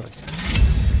 good choice.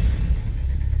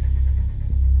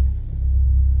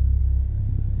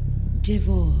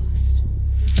 Divorced,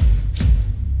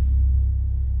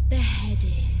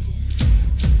 beheaded,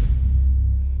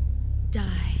 died.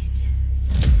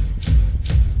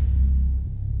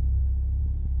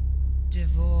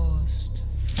 Divorced,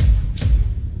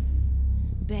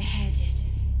 beheaded,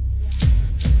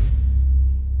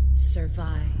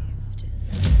 survived.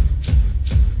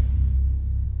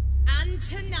 And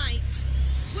tonight,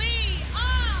 we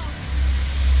are...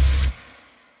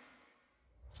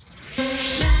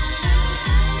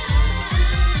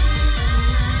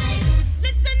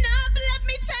 Listen up, let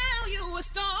me tell you a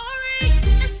story.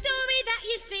 A story that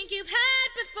you think you've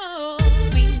heard before.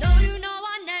 We know you know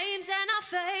our names and our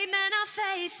fame and our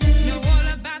faces. Know all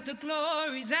about the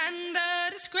glories and the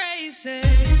disgraces.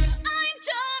 I'm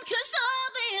done, 'cause all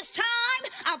this time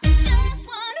I've been just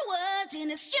one word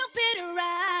in a stupid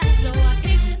rhyme. So I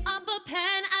picked up a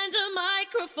pen and a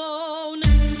microphone.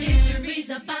 History's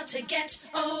about to get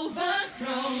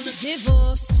overthrown.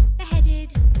 Divorced,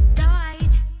 beheaded,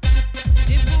 died.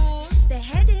 Divorced,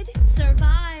 Beheaded,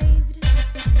 survived.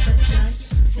 but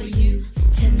just for you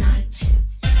tonight.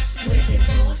 We're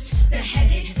divorced,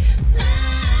 beheaded,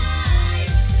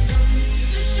 live. Welcome to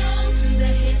the show, to the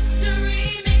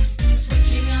history mix.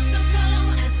 Switching up the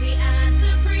flow as we add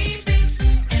the prefix.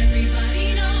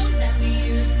 Everybody knows that we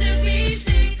used to be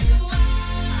 6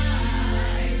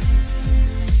 wives.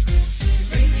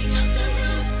 Raising up the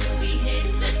roof till we hit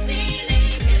the ceiling.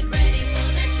 Get ready for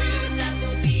the truth that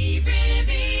will be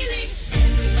revealing.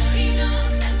 Everybody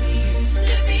knows that we used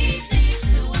to be 6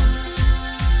 wives,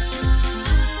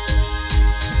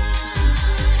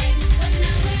 but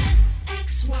now we're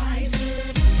ex-wives.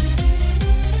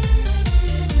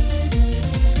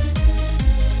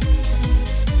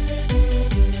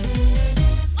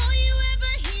 All you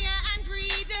ever hear and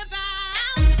read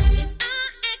about is our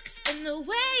ex and the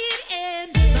way it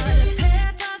ended. But a pair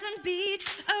doesn't beat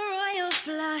a royal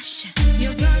flush.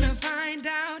 You're gonna find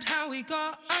out how we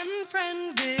got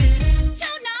unfriended.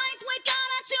 Tonight we're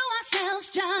gonna do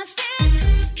ourselves justice,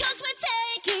 'cause we're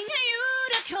taking you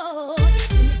to court.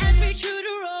 Every true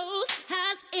to rose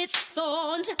has its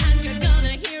thorns, and you're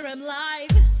gonna hear 'em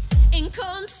live in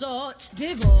consort.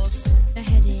 Divorced,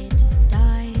 Beheaded,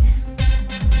 died.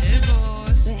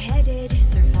 divorced, Beheaded,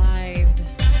 survived.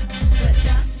 but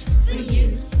just for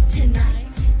you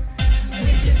tonight.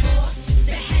 We're divorced,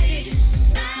 beheaded.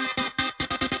 Welcome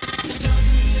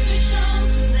to the show,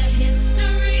 to the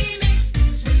history mix.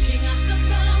 Switching up the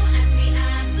flow as we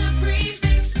add the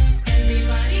prefix.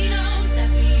 Everybody knows that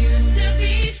we used to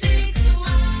be 6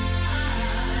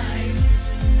 wives.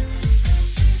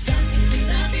 Dancing to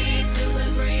the beat till the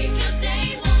break of day.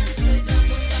 Once we're done,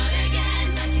 we'll start again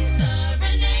like it's the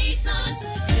Renaissance.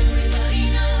 Everybody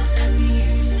knows that we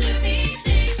used to be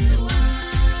 6 wives,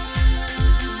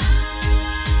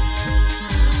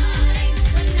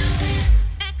 but now we're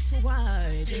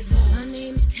Ex-wives. divorced. My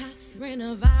name's Catherine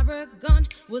of Aragon.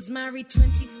 Was married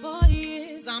 24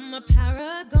 years. I'm a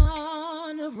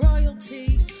paragon of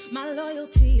royalty. My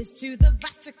loyalty is to the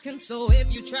Vatican. So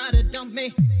if you try to dump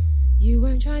me, You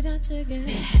won't try that again.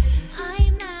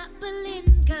 I'm that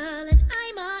Berlin girl and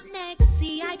I'm up next.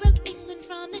 See, I broke England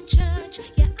from the church.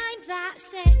 Yeah, I'm that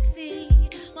sexy.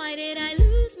 Why did I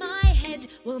lose my head?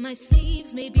 Well, my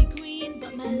sleeves may be green,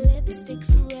 but my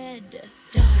lipstick's red.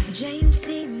 Jane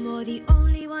Seymour, the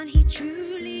only one he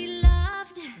truly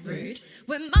loved. Rude.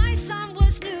 When my son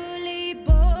was newly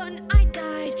born, I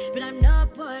died, but I'm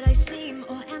not what I seem,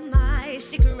 or am I?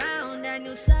 Stick around and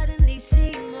you'll suddenly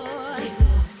see more.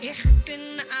 Divorced. Ich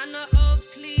bin Anna of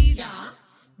Cleves. Yeah.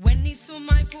 When he saw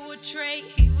my portrait,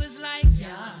 he was like,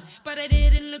 Yeah. but I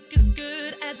didn't look as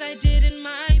good as I did in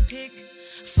my pic.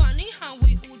 Funny how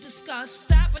we all discussed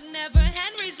that, but never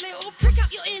Henry's little Prick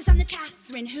out your ears, I'm the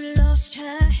Catherine who lost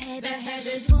her head.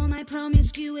 Beheaded. For my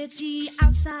promiscuity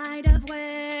outside of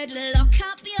wed. Lock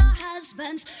up your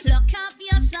husbands, lock up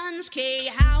your sons. Kay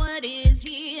Howard is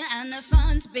here and the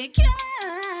fun's begin.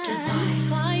 Survive.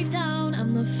 5 down,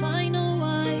 I'm the final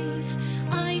wife.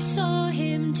 I saw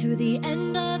him to the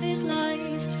end of his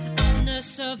life. I'm the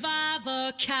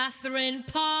survivor, Catherine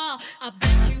Parr. I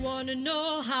bet you wanna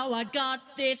know how I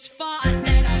got this far. I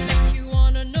said I bet you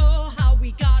wanna know how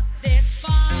we got this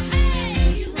far. Do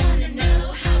you wanna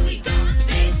know how we got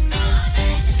this far?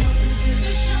 Welcome to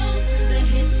the show, to the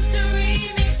history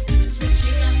mix.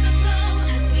 Switching up the flow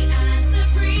as we add the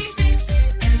prefix.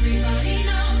 Everybody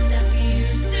knows that we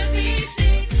used to be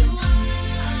 6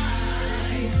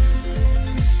 wives.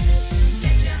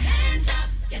 Get your hands up,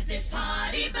 get this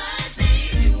party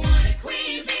buzzing. You want a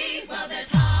queen bee? Well, there's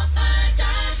half a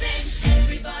dozen.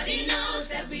 Everybody knows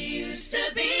that we used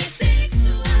to be 6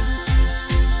 wives.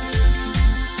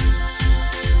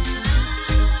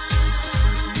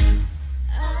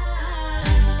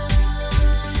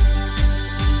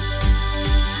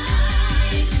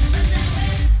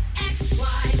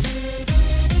 Ex-wives.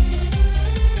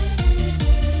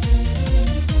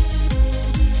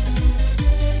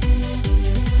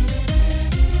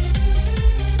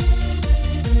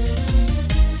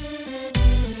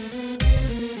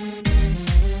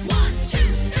 One, two,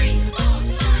 three, 4,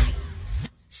 5,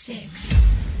 6.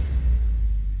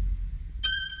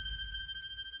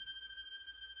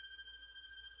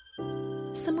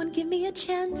 Someone give me a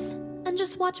chance and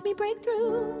just watch me break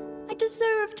through. I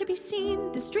deserve to be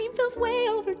seen. This dream feels way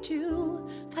overdue.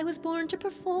 I was born to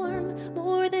perform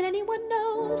more than anyone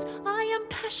knows. I am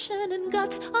passion and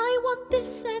guts. I want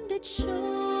this and it shows.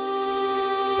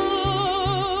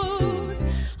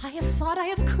 I have fought, I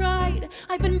have cried.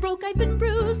 I've been broke, I've been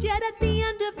bruised. Yet at the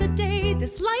end of the day,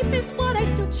 this life is what I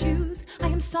still choose. I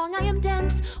am song, I am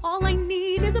dance. All I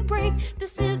need is a break.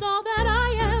 This is all that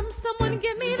I am. Someone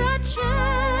give me that chance.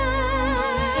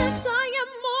 I am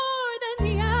more than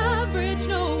the average,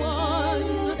 no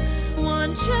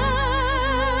one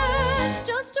chance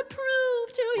just to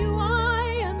prove to you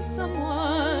I am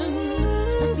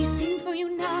someone. Let me sing for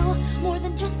you now, more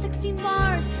than just 16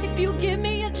 bars. If you give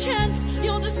me a chance,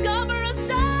 you'll discover a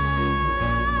star.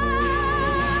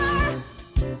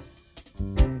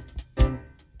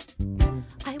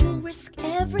 I will risk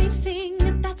everything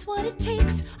if that's what it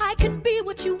takes. I can be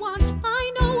what you want.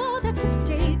 I know all that's at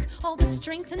stake. All the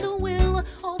strength and the will,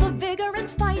 all the vigor and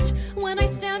fight. When I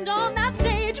stand on that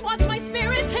stage, watch my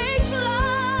spirit take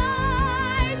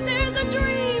flight. There's a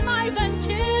dream I've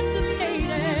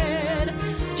anticipated.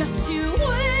 Just you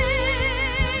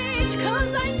wait,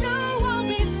 'cause I know I'll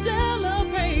be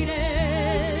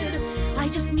celebrated. I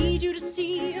just need you to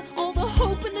see all the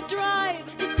hope and the drive.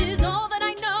 This is all that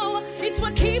I know. It's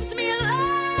what keeps me alive.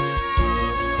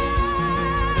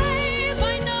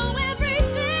 I know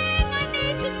everything I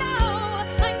need to know.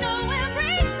 I know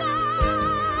every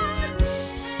song.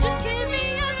 Just give me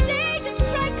a stage and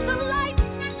strike the lights.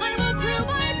 I will prove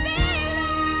I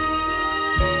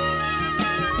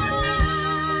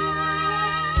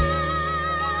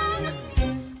belong.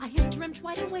 I have dreamt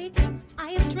wide awake.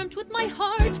 I have dreamt with my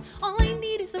heart. All I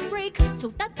need is a break so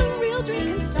that the real dream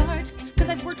can start. 'Cause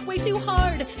I've worked way too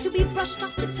hard to be brushed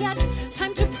off just yet.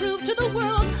 Time to prove to the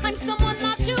world I'm someone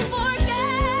not to forget.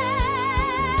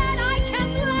 I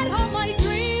can't let all my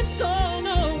dreams go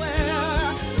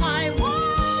nowhere. I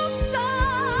won't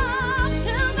stop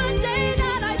till the day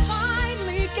that I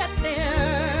finally get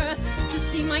there. To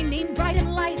see my name bright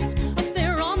in lights up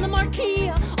there on the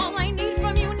marquee. All I need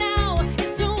from you now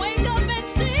is to wake up and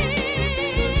see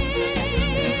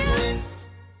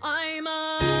I'm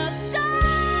a star.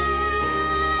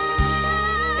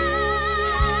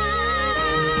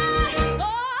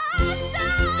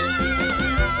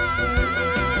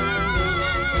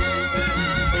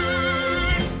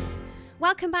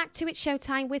 Welcome back to It's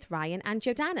Showtime with Ryan and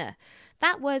Jordana.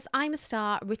 That was I'm a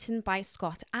Star, written by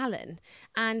Scott Allen.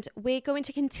 And we're going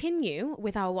to continue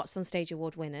with our What's on Stage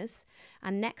Award winners.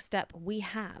 And next up, we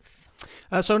have...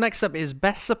 So next up is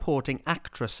Best Supporting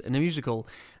Actress in a Musical.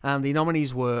 And the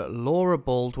nominees were Laura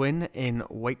Baldwin in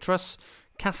Waitress,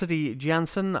 Cassidy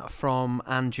Jansen from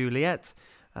Anne Juliet,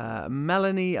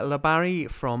 Melanie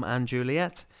Labarrie from Anne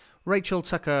Juliet, Rachel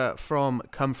Tucker from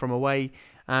Come From Away,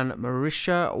 and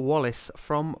Marisha Wallace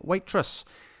from Waitress.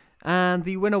 And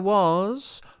the winner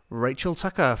was Rachel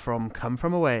Tucker from Come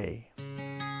From Away.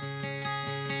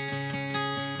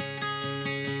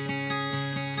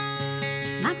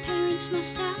 My parents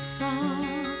must have thought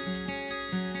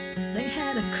they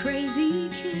had a crazy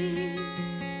kid,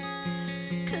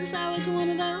 'cause I was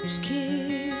one of those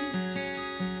kids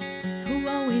who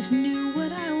always knew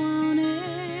what I wanted.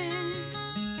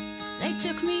 They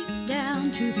took me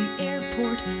down to the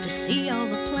airport to see all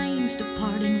the planes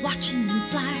depart, and watching them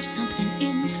fly, something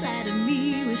inside of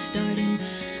me was starting.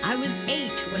 I was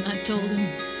 8 when I told them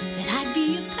that I'd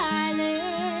be a pilot,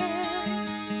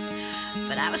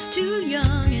 but I was too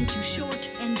young and too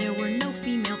short, and there were no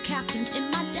female captains,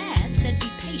 and my dad said be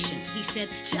patient. He said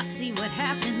just see what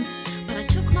happens. But I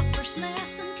took my first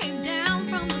lesson, came down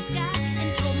from the sky,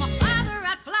 and told my father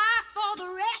I'd fly for the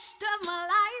rest of my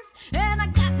life. And I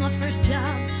got my first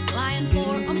job flying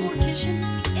for a mortician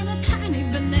in a tiny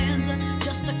Bonanza,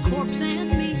 just a corpse and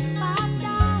me.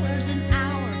 $5 an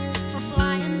hour for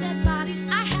flying dead bodies.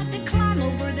 I had to climb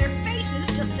over their faces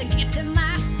just to get to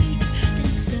my seat.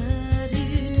 Then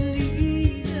suddenly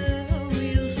the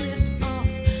wheels lift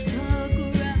off, the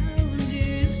ground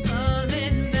is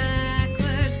falling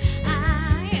backwards.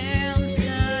 I am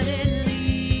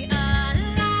suddenly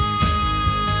alive.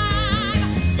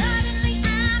 Suddenly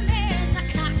I'm in the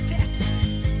cockpit.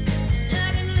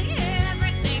 Suddenly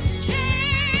everything's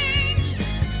changed.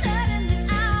 Suddenly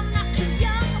I'm not too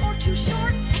young or too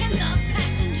short, and the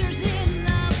passengers in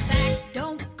the back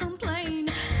don't complain.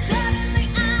 Suddenly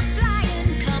I'm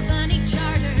flying company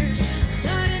charters.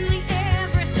 Suddenly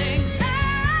everything's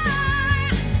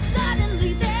high.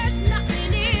 Suddenly there's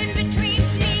nothing in between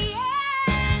me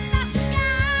and the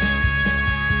sky.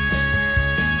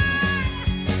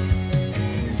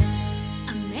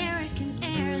 American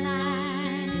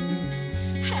Airlines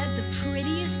had the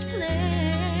prettiest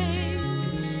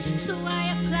planes, so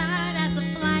I applied as a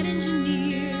flight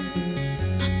engineer.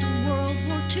 But the World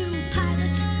War II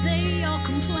pilots, they all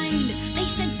complained. They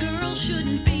said girls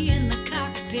shouldn't be in the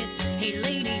cockpit. Hey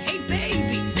lady, hey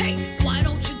baby, hey, why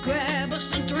don't you grab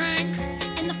us a drink?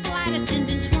 And the flight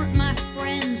attendants weren't my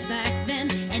friends back then,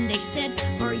 and they said,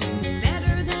 are you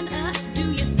better than us, do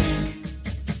you think?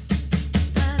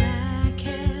 But I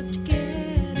kept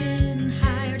getting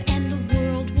hired, and the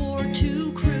World War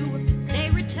II crew, they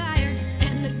retired,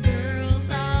 and the girls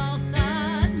all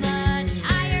thought much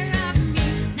higher of me.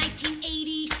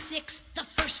 1986, the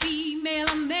first female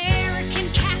American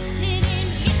captain in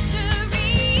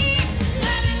history.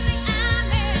 Suddenly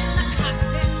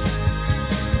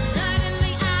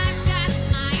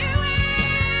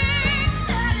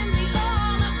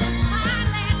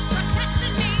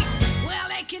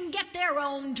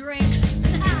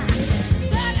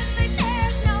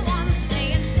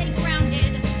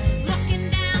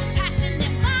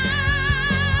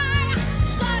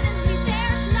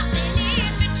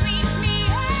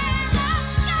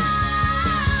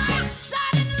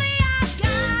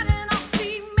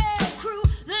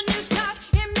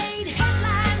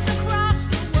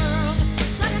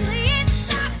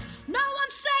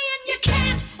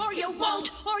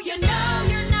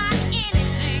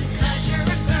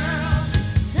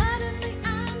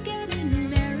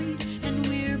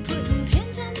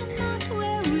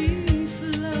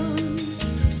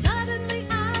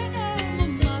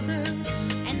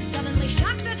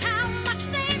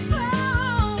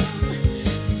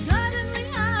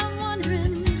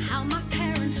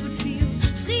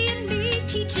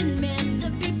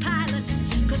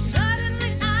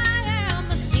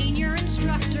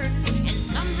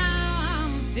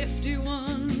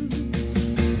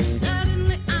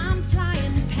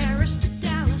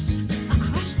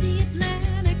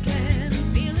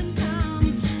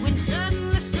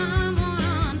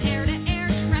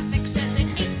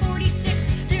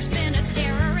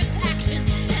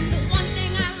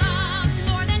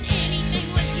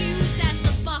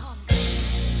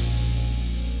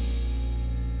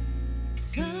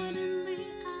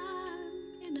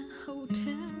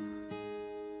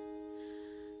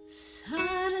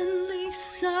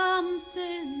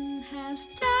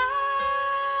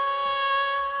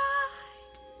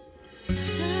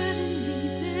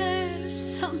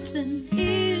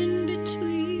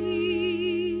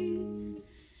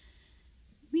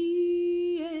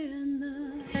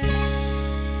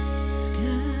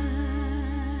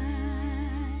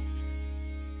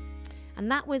And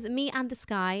that was Me and the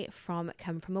Sky from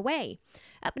Come From Away.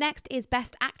 Up next is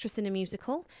Best Actress in a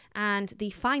Musical, and the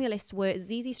finalists were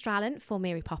Zizi Strallen for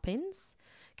Mary Poppins,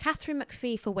 Catherine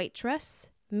McPhee for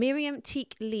Waitress, Miriam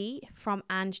Teak Lee from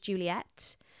And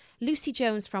Juliet, Lucy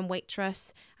Jones from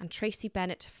Waitress, and Tracy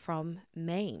Bennett from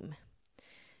Mame.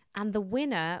 And the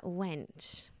award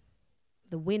went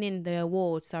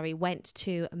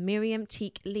to Miriam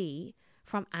Teak Lee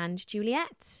from And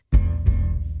Juliet.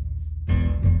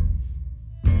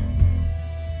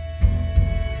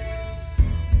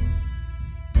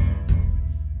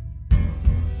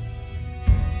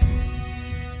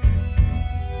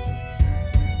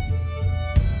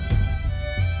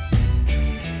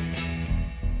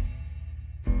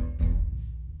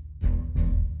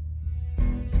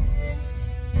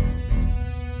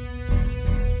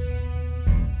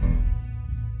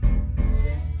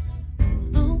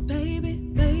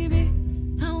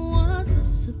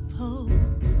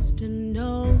 To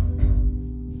know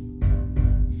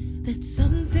that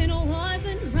something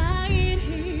wasn't right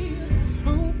here.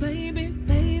 Oh baby,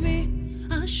 baby,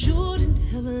 I shouldn't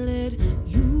have let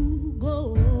you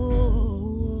go.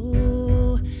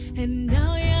 And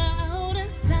now you're out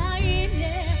of sight,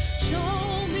 yeah.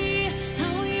 Show me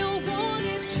how you want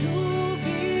it to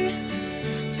be.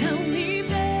 Tell me,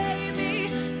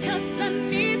 baby, 'cause I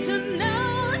need to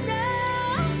know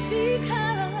now.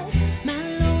 Because my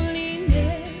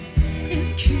loneliness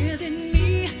is killing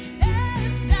me,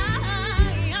 and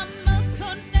I must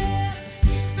confess,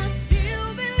 I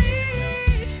still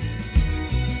believe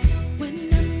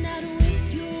when I'm not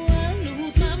with you, I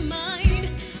lose my mind.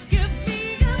 Give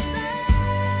me a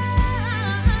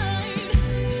sign,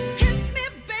 hit me,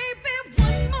 baby,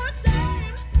 one more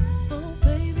time. Oh,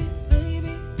 baby,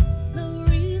 baby, the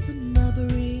reason I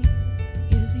breathe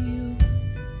is you.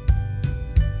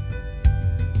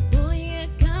 Boy, you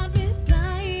got me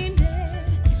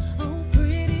blinded. Oh,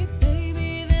 pretty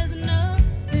baby, there's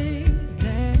nothing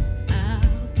that I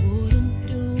wouldn't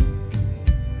do.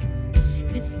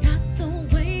 It's not the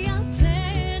way I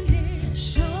planned it.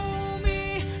 Show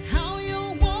me how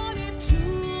you want it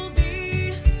to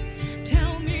be.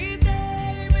 Tell me,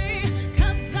 baby,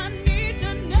 'cause I need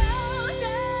to know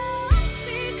now.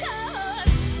 Because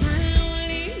my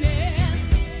loneliness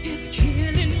is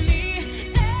killing me,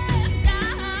 and I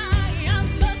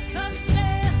must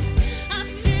confess, I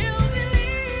still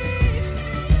believe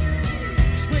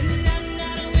when I'm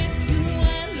not with you, I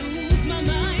lose my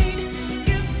mind.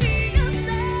 Give me a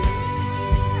sign,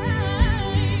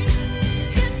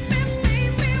 hit me,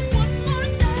 baby, one more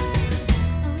time.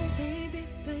 Oh, baby,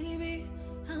 baby,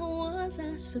 how was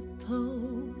I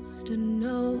supposed to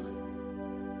know?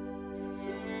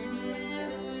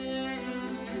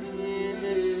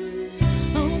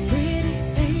 Oh, pretty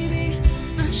baby,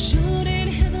 I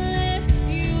shouldn't have let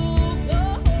you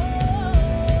go.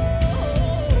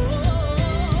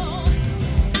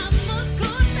 I must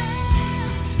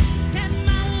confess that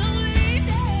my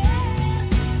loneliness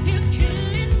is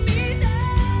killing me now.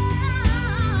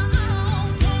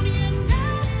 Don't you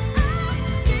know I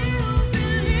still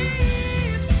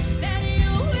believe that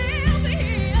you will be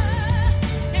here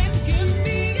and give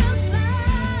me a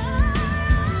sign.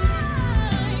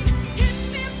 Hit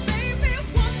me, baby,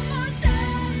 one more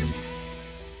time.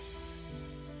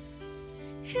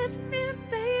 Hit me,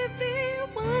 baby,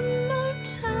 one more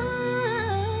time.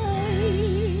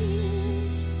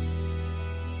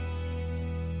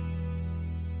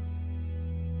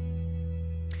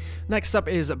 Next up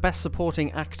is Best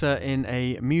Supporting Actor in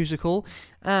a Musical,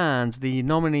 and the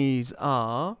nominees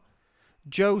are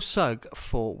Joe Sugg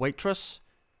for Waitress,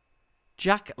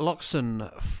 Jack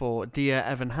Loxton for Dear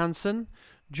Evan Hansen,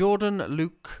 Jordan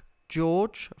Luke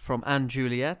George from And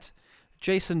Juliet,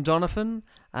 Jason Donovan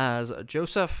as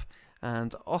Joseph,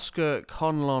 and Oscar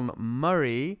Conlon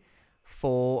Murray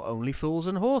for Only Fools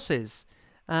and Horses.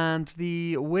 And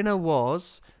the winner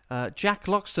was Jack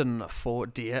Loxton for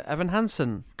Dear Evan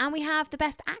Hansen. And we have the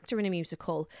Best Actor in a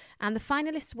Musical, and the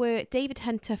finalists were David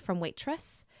Hunter from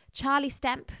Waitress, Charlie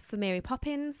Stemp for Mary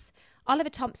Poppins, Oliver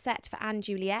Thompsett for And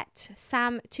Juliet,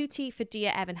 Sam Tutti for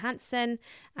Dear Evan Hansen,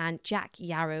 and Jack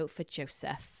Yarrow for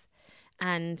Joseph.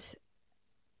 And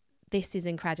this is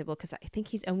incredible because I think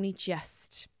he's only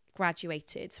just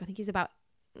graduated, so I think he's about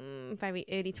very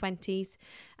early 20s,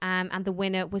 and the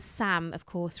winner was Sam, of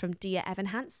course, from Dear Evan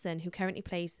Hansen, who currently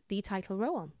plays the title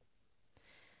role.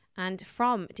 And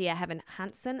from Dear Evan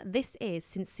Hansen, this is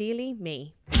Sincerely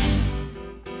Me.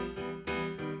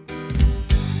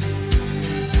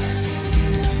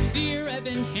 Dear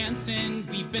Evan Hansen,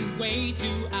 we've been way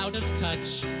too out of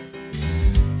touch.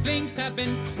 Things have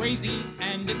been crazy,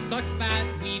 and it sucks that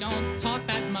we don't talk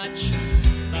that much.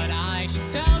 But I should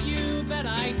tell you that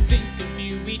I think of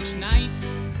you each night.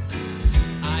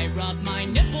 I rub my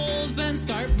nipples and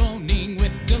start moaning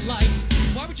with delight.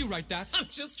 Why would you write that? I'm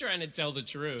just trying to tell the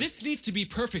truth. This needs to be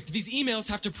perfect. These emails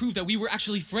have to prove that we were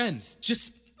actually friends.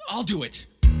 I'll do it.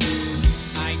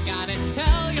 I gotta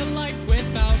tell you, life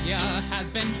without ya has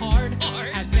been hard,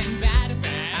 has been bad,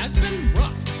 has been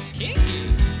rough, kinky.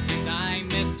 And I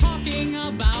miss talking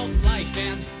about life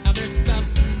and other stuff.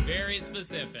 Very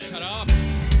specific. Shut up.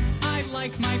 I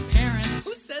like my parents.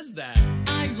 Who says that?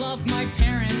 I love my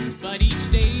parents, but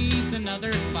each day's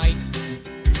another fight.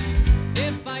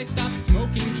 If I stop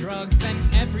smoking drugs, then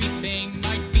everything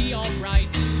might be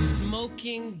alright.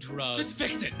 Smoking drugs. Just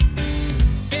fix it.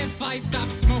 If I stop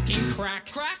smoking crack.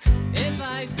 Crack? If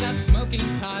I stop smoking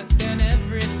pot, then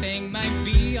everything might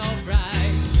be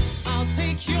alright. I'll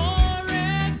take your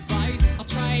advice. I'll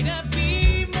try to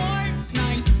be more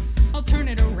nice. I'll turn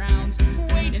it around.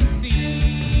 Wait and see.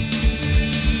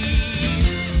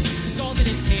 'Cause all that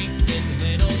it takes is a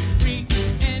little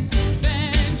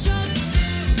reinvention.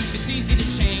 It's easy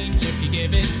to change if you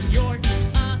give it your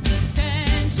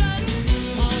attention.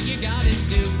 All you gotta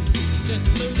do is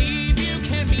just believe you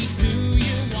can be who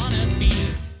you wanna be.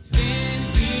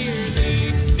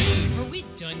 Sincerely me. Are we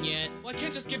done yet? Well, I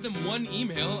can't just give them one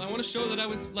email. I want to show that I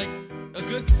was, like, a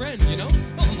good friend, you know?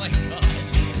 Oh my god.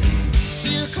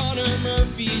 Dear Connor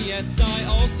Murphy, yes, I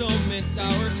also miss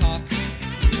our talks.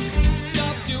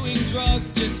 Stop doing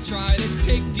drugs, just try to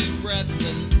take deep breaths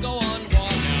and go on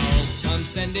walks. No. I'm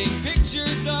sending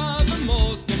pictures of the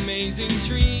most amazing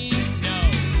trees. No.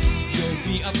 You'll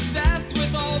be obsessed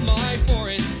with all my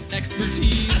forest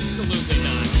expertise. Absolutely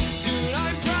not. Dude,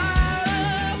 I'm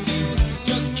proud of you.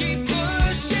 Just keep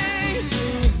pushing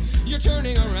through. You're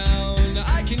turning around,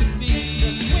 I can see.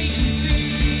 Just wait and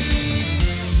see.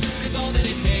 'Cause all that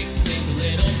it takes is a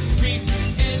little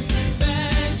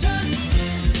reinvention.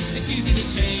 It's easy to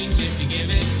change if you give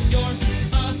it your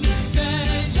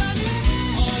attention.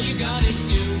 All you gotta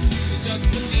do is just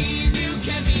believe you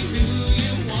can be who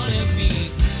you wanna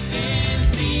be.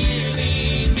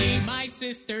 Sincerely me. My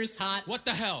sister's hot. What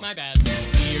the hell? My bad.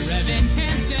 Dear Evan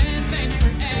Hansen, thanks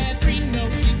for every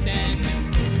note you send.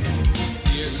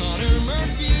 Dear Connor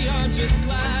Murphy, I'm just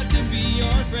glad to be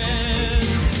your friend.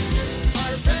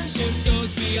 Our friendship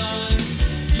goes beyond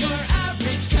your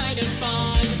average kind of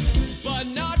bond. But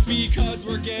not because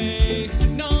we're gay.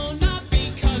 No, not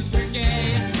because we're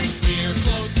gay. We're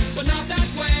close, but not that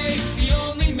way. The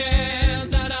only man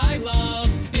that I love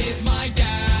is my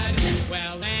dad.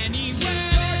 Well, anyway,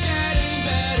 you're getting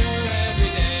better every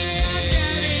day. I'm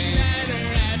getting better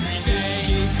every day.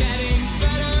 Keep getting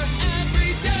better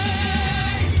every day.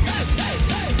 Hey, hey,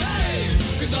 hey, hey.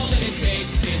 'Cause all that it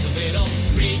takes is a little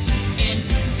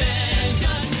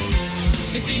reinvention.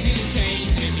 It's easy to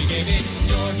change if you give it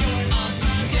your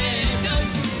attention.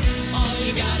 All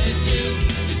you gotta do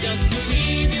is just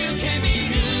believe you can be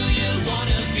who you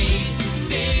wanna be.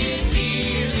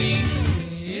 Sincerely,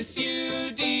 miss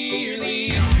you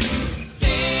dearly.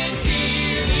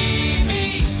 Sincerely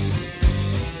me.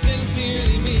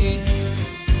 Sincerely me.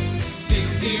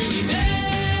 Sincerely me.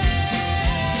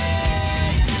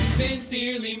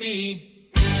 Sincerely me.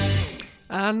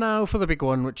 And now for the big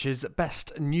one, which is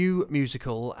Best New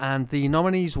Musical, and the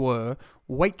nominees were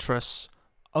Waitress,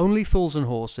 Only Fools and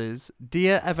Horses,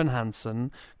 Dear Evan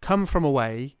Hansen, Come From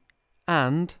Away,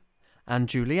 and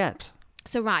Juliet.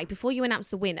 So, right, before you announce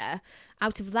the winner,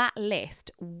 out of that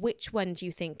list, which one do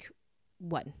you think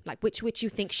won? Like, which you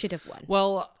think should have won?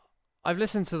 Well, I've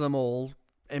listened to them all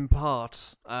in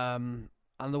part, and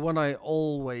the one I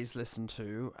always listen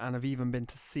to, and have even been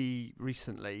to see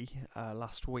recently,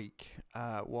 last week,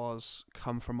 was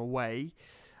Come From Away.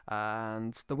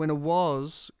 And the winner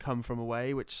was Come From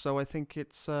Away, so I think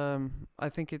it's the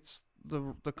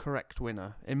correct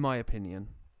winner, in my opinion.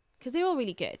 Because they're all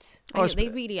really good. They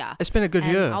really are. It's been a good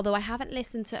year. Although I haven't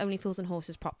listened to Only Fools and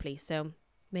Horses properly, so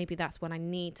maybe that's one I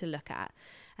need to look at.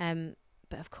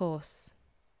 But of course,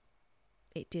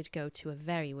 it did go to a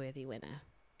very worthy winner.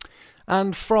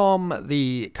 And from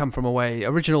the Come From Away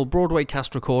original Broadway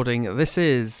cast recording, this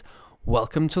is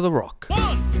Welcome to the Rock.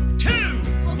 1, 2.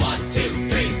 1, 2,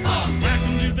 3, 4.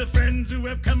 Welcome to the friends who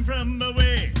have come from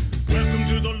away. Welcome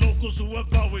to the locals who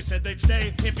have always said they'd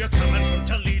stay. If you're coming from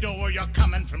Toledo or you're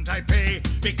coming from Taipei,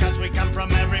 because we come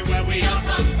from everywhere, we all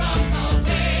come from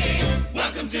away.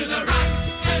 Welcome to the Rock,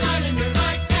 an islander,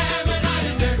 I am an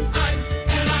islander, I'm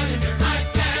an islander, I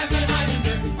am an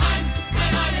islander, I'm an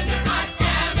islander, I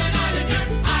am an islander,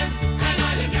 I'm an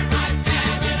islander, I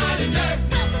am an islander.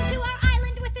 Welcome to our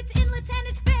island with its inlets and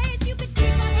its bays. You could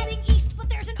keep on heading east, but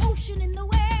there's an ocean in the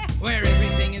way. Where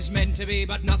everything is meant to be,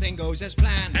 but nothing goes as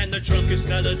planned. And the drunkest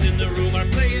fellas in the room are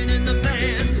playing in the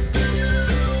band.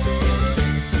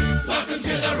 Welcome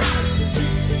to the rock.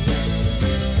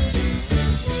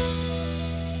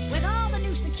 With all the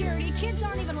new security, kids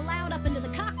aren't even allowed up into the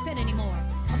cockpit anymore.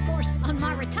 Of course, on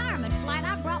my retirement flight,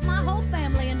 I brought my whole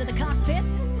family into the cockpit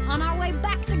on our way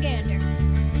back to Gander.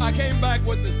 I came back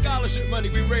with the scholarship money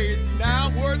we raised,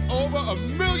 now worth over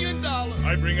 $1 million.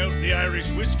 I bring out the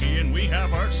Irish whiskey and we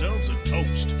have ourselves a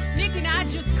toast. Nick and I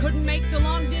just couldn't make the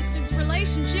long-distance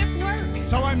relationship work.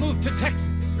 So I moved to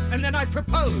Texas, and then I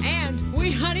proposed. And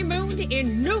we honeymooned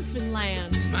in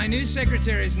Newfoundland. My new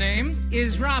secretary's name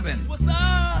is Robin. What's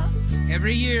up?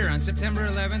 Every year on September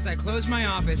 11th, I close my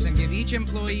office and give each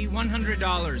employee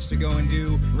 $100 to go and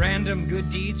do random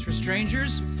good deeds for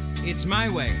strangers. It's my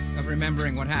way of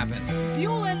remembering what happened.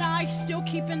 Beulah and I still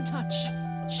keep in touch.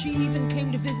 She even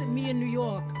came to visit me in New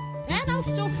York. And I'll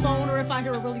still phone her if I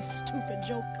hear a really stupid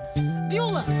joke.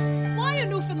 Beulah, why are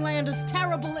Newfoundlanders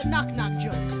terrible at knock-knock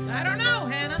jokes? I don't know,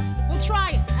 Hannah. We'll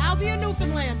try it. I'll be a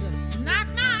Newfoundlander. Knock,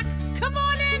 knock. Come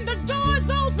on in, the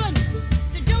door's open.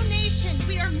 The donation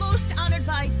we are most honored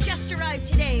by just arrived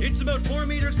today. It's about 4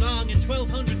 meters long and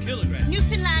 1,200 kilograms.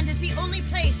 Newfoundland is the only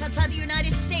place outside the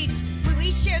United States where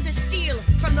we share the steel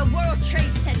from the World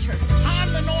Trade Center.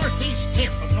 On the northeast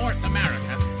tip of North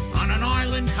America, on an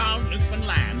island called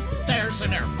Newfoundland, there's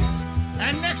an airport.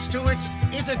 And next to it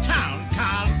is a town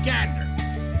called Gander.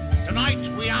 Tonight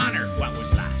we honor what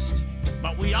was lost,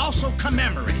 but we also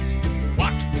commemorate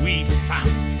what we found.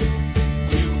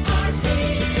 You are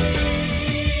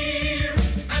here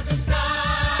at the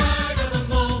start of a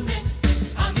moment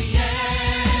on the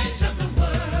edge of the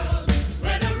world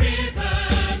where the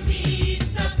river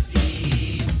meets the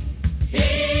sea.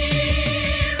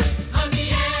 Here on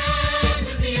the edge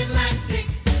of the Atlantic,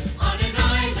 on an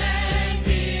island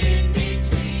in between.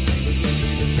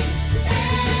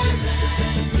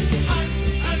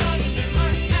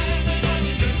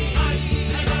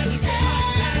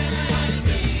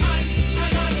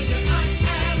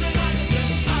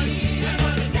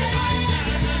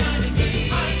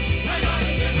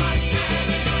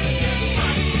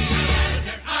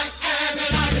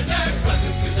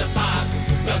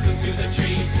 Welcome to the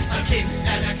trees, a kiss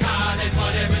and a card and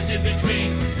whatever's in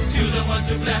between. To the ones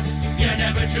who've left, you're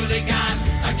never truly gone.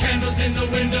 A candle's in the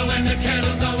window and the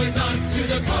candle's always on. To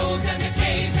the coves and the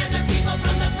caves and the people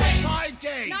from the plains. 5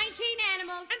 days. 19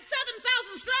 animals And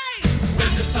 7,000 strays.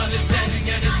 When the sun is setting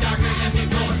and it's darker than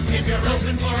before, if you're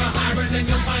open for a harbor, then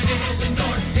you'll find an open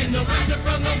door. In the winter,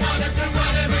 from the water, through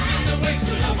whatever's in the way.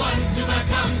 To the ones who have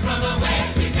come from away,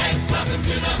 we say, welcome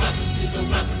to the welcome to the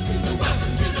welcome to the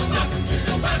welcome to the welcome to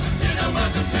the welcome to the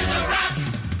welcome to the rock.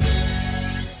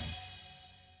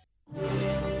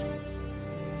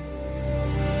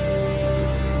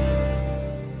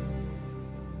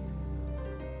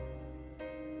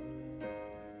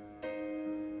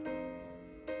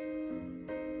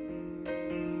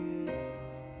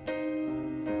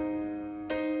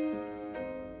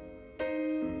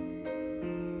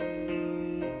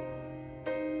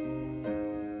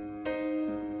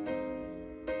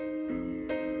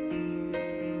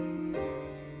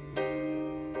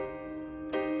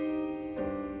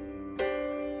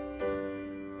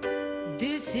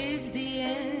 This is the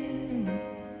end.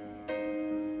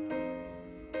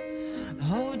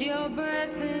 Hold your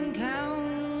breath and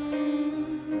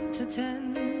count to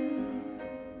 10.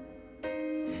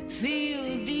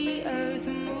 Feel the earth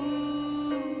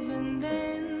move and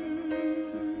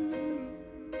then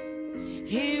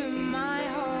hear my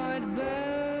heart burst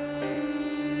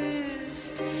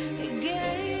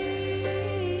again.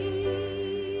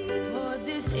 For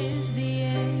this is the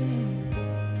end.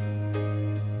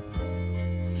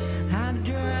 I've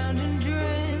drowned and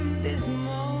dreamt this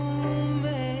moment,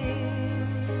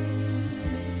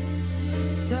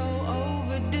 so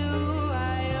overdue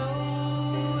I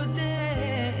owe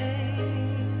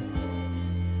them.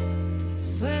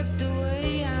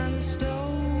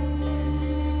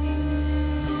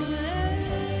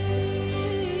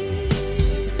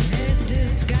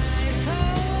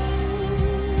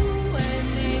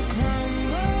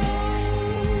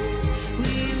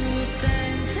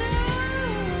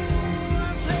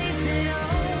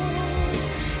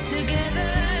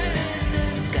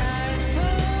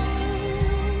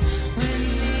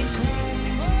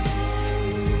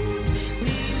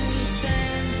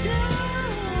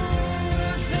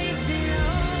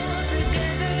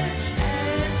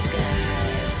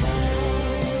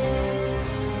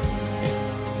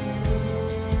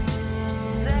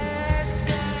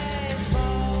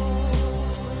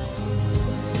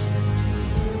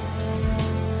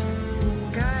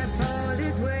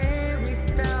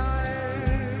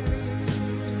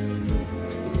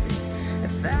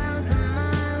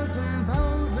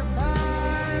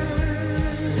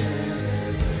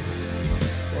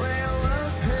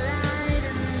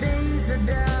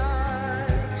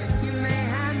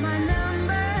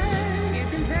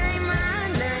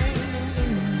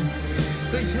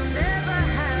 she'll never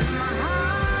have my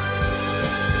heart.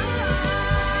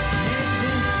 Let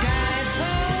the sky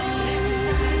fall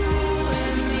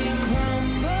when it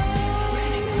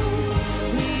crumbles.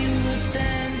 We will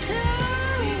stand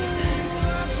tall,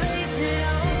 face it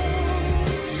all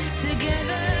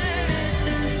together. Let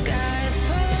the sky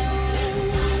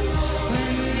fall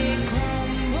when it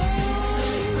crumbles.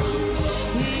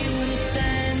 We will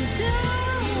stand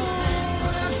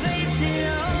tall, face it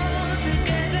all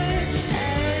together.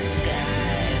 Let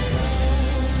sky fall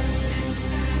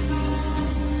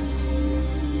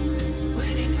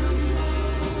when it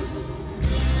crumbles.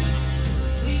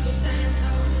 We will stand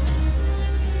tall.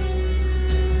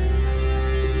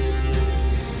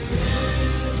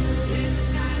 Let the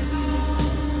sky fall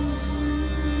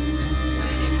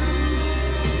when it crumbles.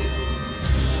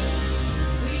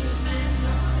 We will stand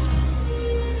tall.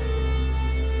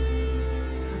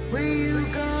 Where you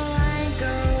go, I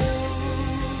go.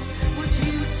 What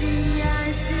you see,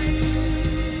 I see.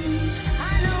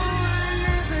 I know I'll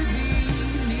never be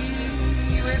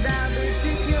me without the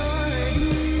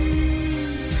security.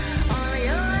 All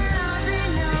your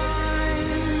loving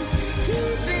arms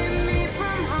keeping me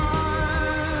from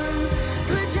harm.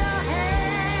 Put your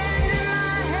hand in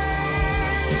my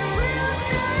hand and we'll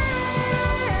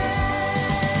stand.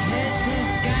 Let the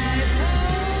sky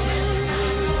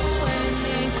fall when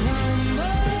it crumbles.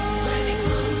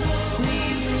 We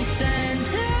will stand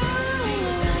tall,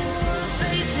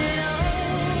 face it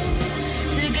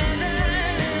all together.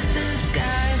 Let the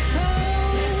sky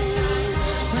fall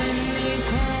when it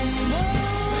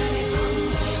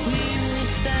crumbles. We will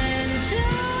stand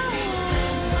tall,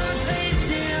 face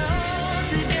it all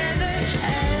together.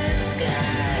 Let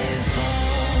sky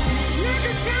fall. Let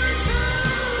the sky fall.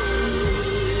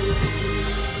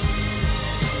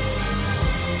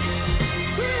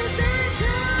 We'll stand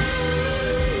tall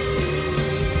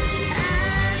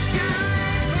as sky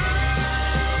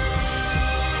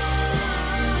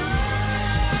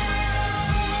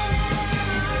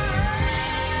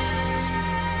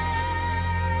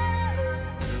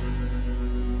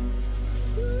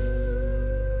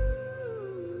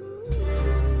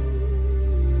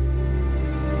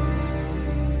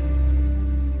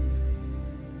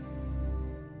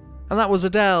And that was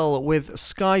Adele with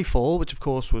Skyfall, which of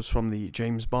course was from the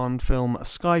James Bond film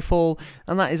Skyfall,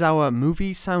 and that is our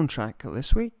movie soundtrack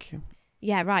this week.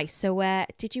 Yeah, right. So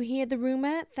did you hear the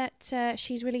rumour that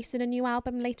she's releasing a new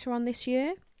album later on this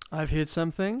year? I've heard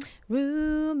something.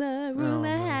 Rumour,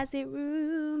 rumour no. has it,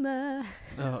 rumour.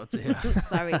 Oh dear.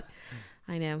 Sorry.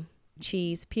 I know.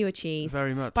 Cheese, pure cheese.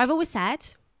 Very much. But I've always said,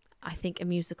 I think a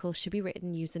musical should be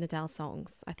written using Adele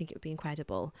songs. I think it would be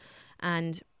incredible.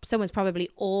 And someone's probably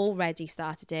already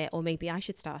started it, or maybe I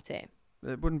should start it.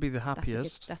 It wouldn't be the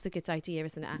happiest. That's a good idea,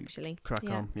 isn't it, actually? Crack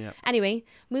on, yeah. Anyway,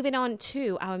 moving on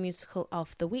to our musical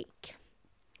of the week,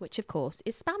 which, of course,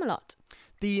 is Spamalot.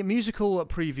 The musical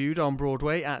previewed on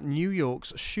Broadway at New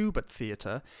York's Shubert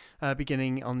Theatre,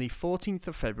 beginning on the 14th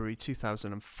of February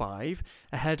 2005,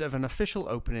 ahead of an official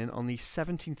opening on the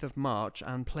 17th of March,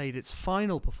 and played its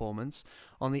final performance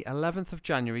on the 11th of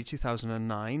January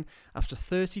 2009 after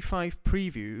 35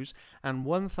 previews and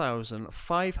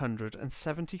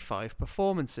 1,575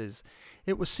 performances.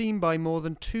 It was seen by more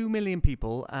than 2 million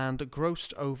people and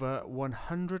grossed over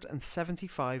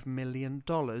 $175 million,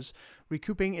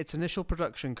 recouping its initial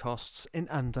production costs in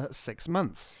under 6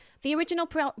 months. The original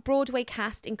Broadway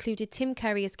cast included Tim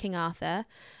Curry as King Arthur,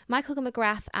 Michael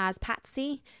McGrath as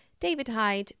Patsy, David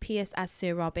Hyde Pierce as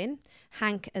Sir Robin,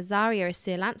 Hank Azaria as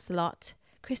Sir Lancelot,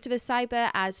 Christopher Cyber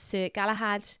as Sir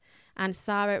Galahad, and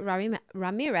Sarah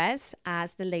Ramirez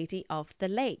as the Lady of the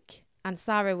Lake. And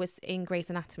Sarah was in Grey's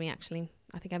Anatomy, actually.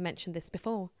 I think I mentioned this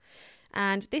before.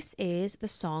 And this is the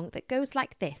song that goes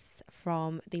like this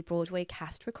from the Broadway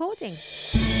cast recording.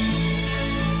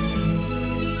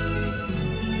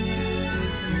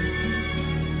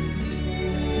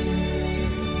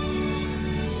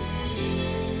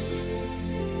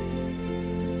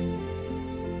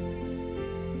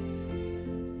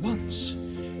 Once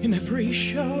in every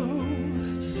show,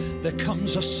 there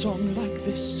comes a song like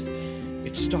this.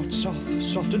 It starts off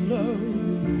soft and low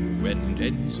and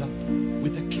ends up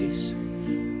with a kiss.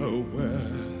 Oh, where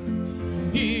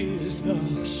is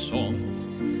the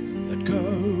song that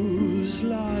goes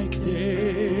like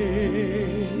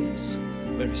this?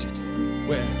 Where is it?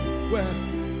 Where?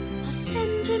 A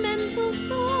sentimental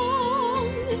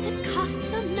song that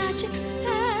casts a magic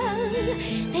spell.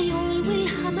 They all will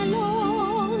hum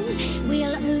along,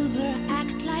 will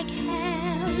overact like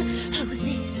hell. Oh,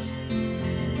 this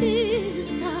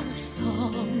is the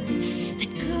song that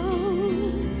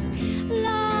goes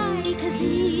like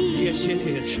this. Yes, Yes, it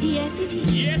is. Yes, it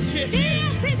is. Yes, it is.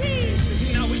 Yes, it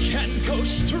is. Now we can go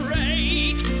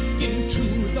straight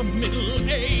into the Middle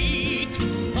Eight,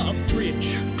 a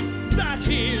bridge that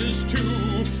is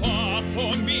too far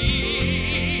for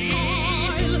me.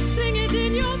 I'll sing it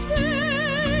in your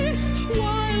face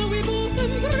while we both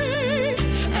embrace,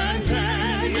 And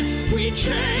then we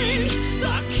change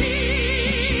the key.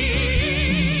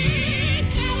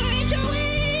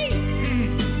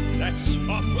 That's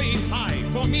awfully high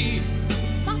for me.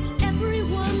 but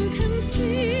everyone can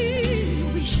see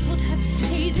we should have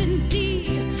stayed in D.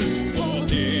 For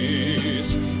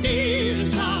this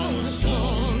is our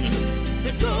song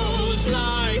that goes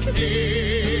like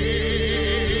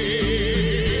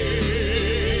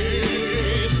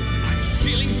this. I'm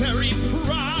feeling very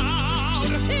proud.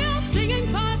 You're singing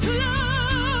far too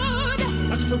loud.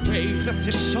 That's the way that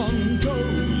this song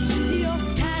goes. You're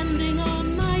standing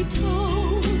on my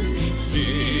toes.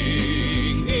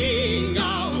 Singing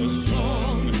our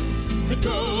song that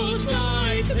goes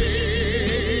like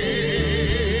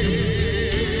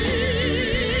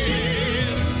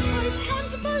this. I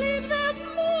can't believe there's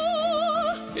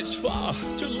more. It's far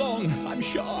too long, I'm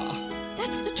sure.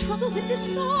 That's the trouble with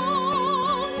this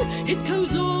song. It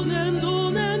goes on and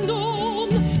on and on.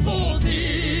 For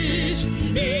this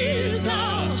is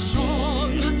our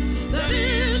song that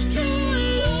is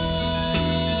too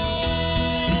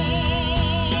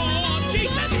long.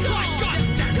 Jesus Christ, God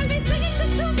damn it! Could be singing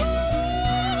this too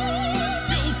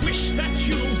You'll wish that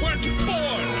you weren't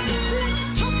born Let's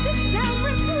stop this damn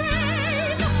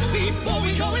refrain before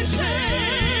we go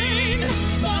insane.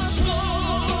 The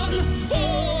song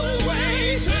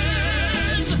always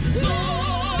ends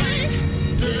like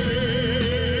this.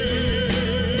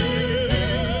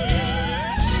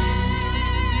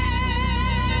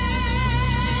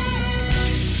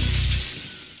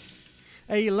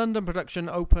 A London production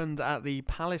opened at the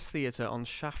Palace Theatre on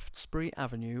Shaftesbury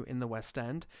Avenue in the West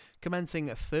End, commencing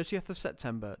 30th of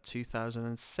September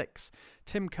 2006.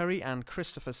 Tim Curry and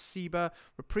Christopher Sieber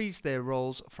reprised their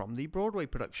roles from the Broadway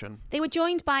production. They were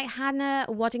joined by Hannah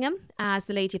Waddingham as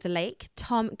the Lady of the Lake,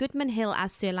 Tom Goodman Hill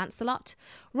as Sir Lancelot,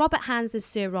 Robert Hans as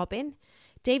Sir Robin,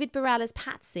 David Burrell as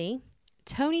Patsy,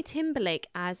 Tony Timberlake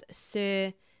as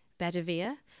Sir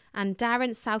Bedivere, and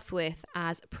Darren Southworth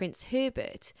as Prince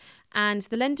Herbert. And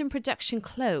the London production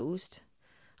closed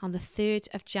on the 3rd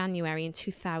of January in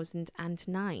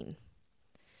 2009.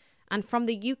 And from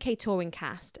the UK touring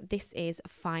cast, this is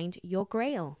Find Your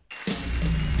Grail.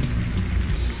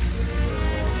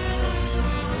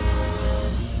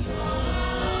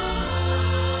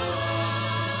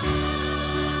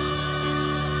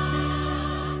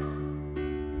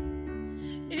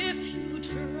 If you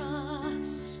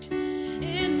trust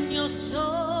in your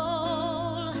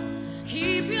soul,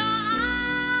 keep your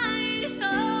eyes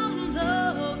on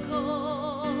the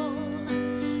goal.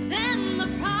 Then the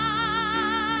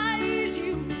prize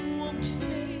you won't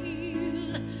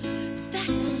fail.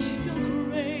 That's your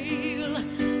grail.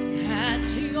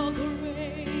 That's your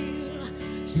grail.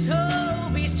 So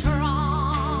be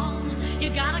strong. You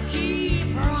gotta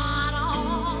keep right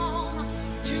on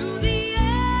to the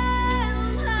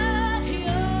end of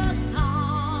your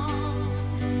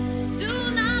song.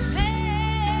 Do not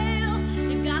fail.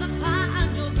 You gotta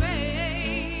find your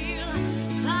grail.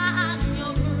 Find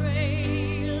your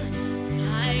grail.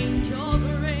 Find your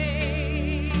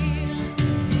grail.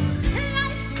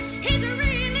 Life is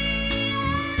really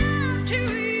up to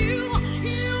you.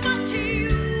 You must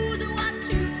choose what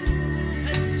to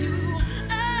pursue.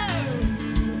 Oh,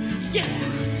 yeah.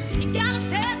 You gotta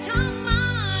set your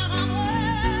mind on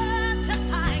what to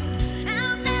find.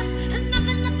 And there's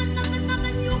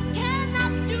nothing you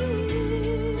cannot do.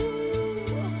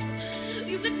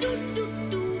 You can do.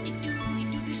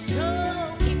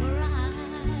 So keep right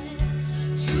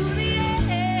to the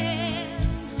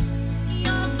end.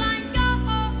 You'll find your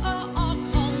friend.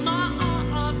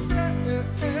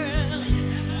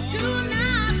 Do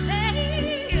not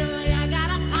fail. You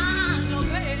gotta find your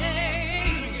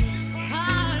grail.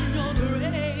 Find your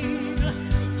grail.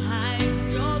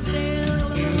 Find your grail.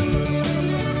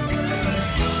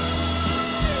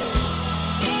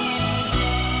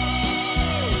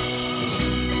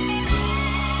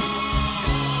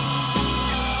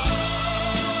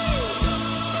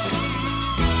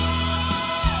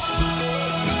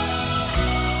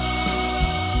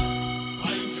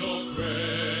 Find your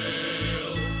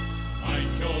grail,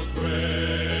 find your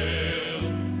grail.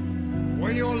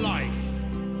 When your life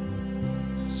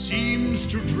seems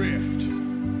to drift,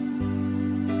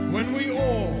 when we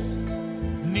all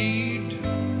need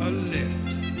a lift,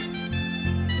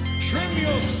 trim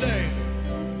your sail,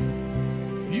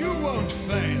 you won't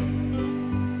fail.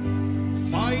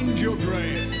 find your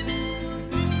grave.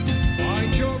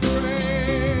 Find your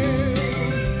grave.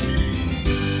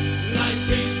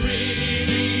 Life is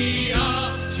really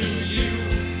up to you.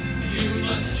 You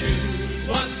must choose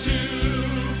what to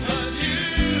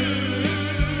pursue.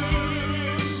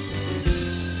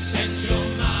 Set your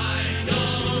mind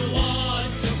on what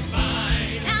to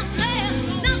find. And there's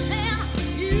nothing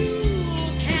you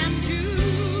can do.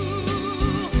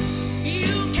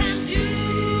 You can do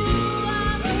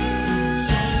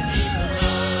Some people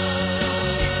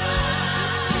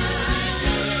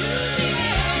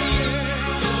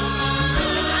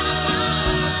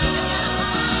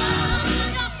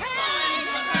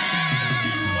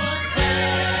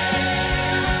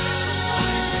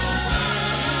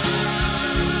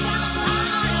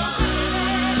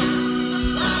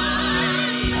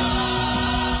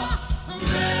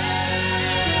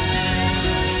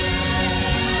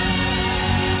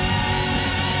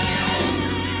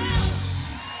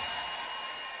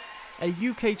A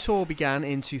UK tour began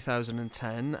in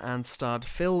 2010 and starred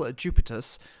Phil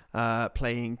Jupitus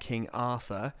playing King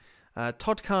Arthur.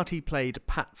 Todd Carty played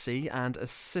Patsy and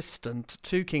assistant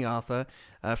to King Arthur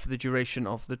for the duration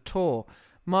of the tour.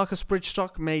 Marcus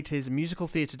Bridgestock made his musical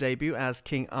theatre debut as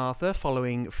King Arthur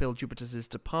following Phil Jupitus'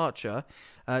 departure.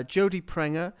 Jodie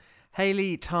Prenger,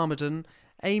 Hayley Tarmadon,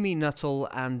 Amy Nuttall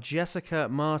and Jessica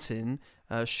Martin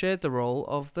shared the role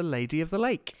of the Lady of the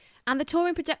Lake. And the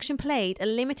touring production played a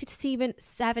limited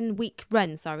 7-week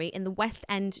run in the West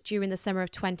End during the summer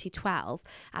of 2012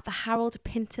 at the Harold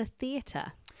Pinter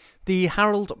Theatre. The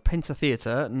Harold Pinter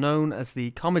Theatre, known as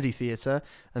the Comedy Theatre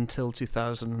until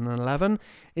 2011,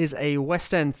 is a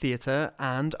West End theatre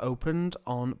and opened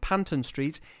on Panton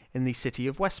Street in the city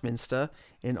of Westminster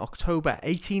in October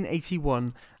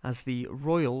 1881 as the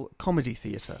Royal Comedy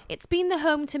Theatre. It's been the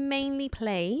home to mainly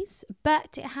plays,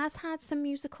 but it has had some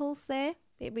musicals there.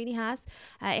 It really has.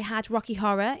 It had Rocky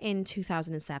Horror in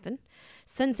 2007,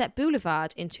 Sunset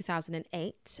Boulevard in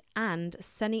 2008, and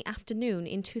Sunny Afternoon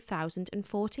in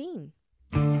 2014.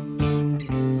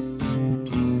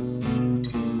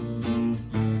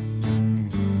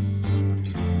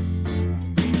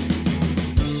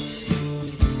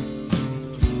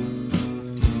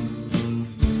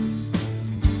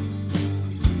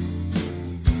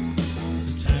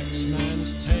 The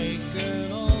taxman's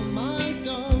taken all my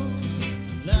dough,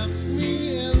 left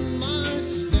me in my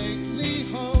stately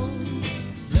home,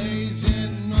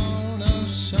 blazing on a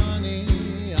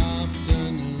sunny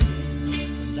afternoon,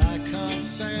 and I can't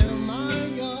sail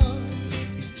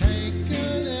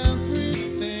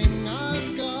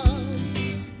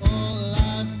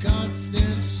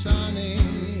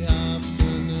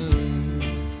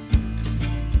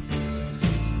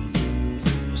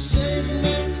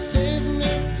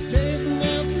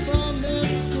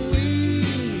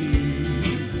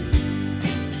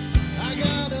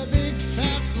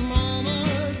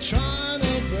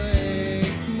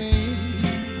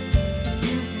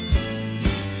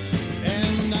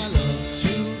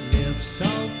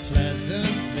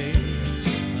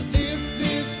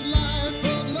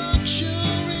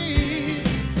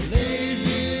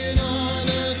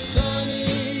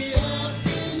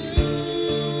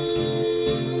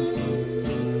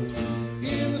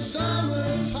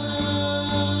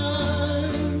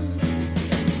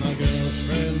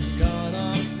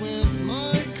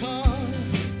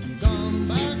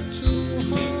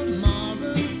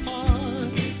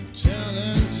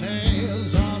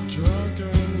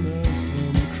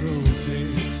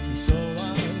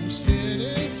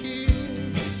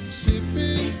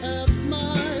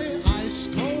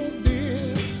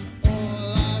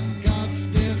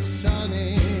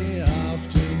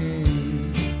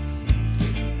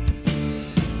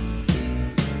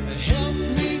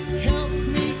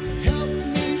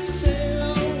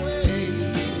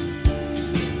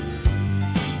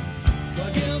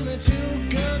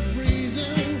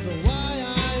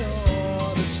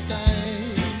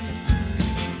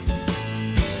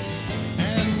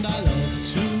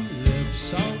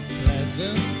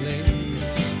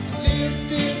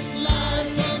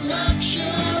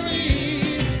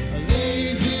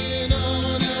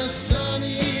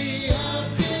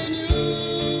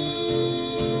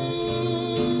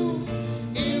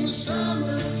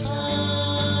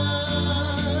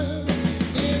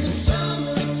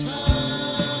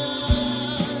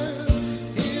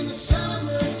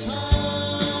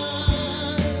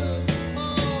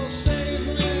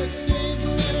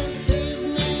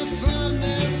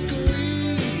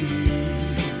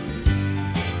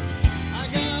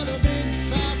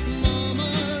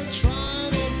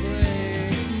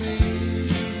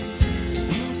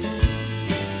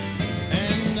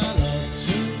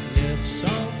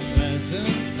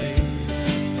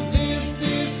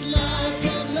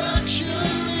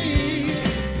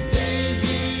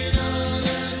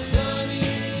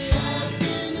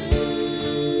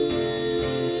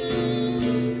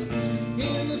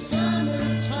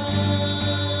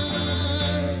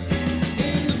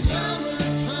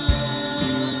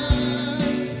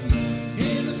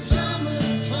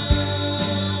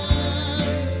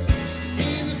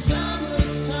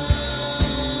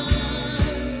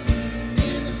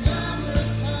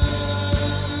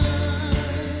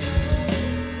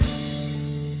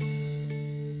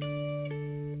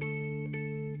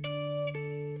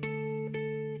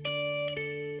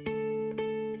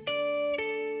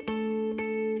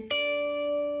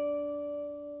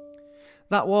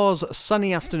That was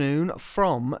Sunny Afternoon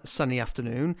from Sunny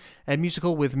Afternoon, a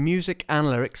musical with music and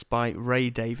lyrics by Ray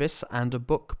Davis and a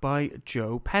book by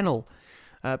Joe Pennell.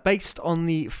 Based on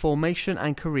the formation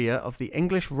and career of the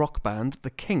English rock band The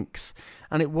Kinks,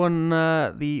 and it won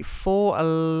the 4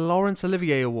 Laurence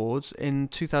Olivier Awards in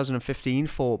 2015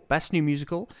 for Best New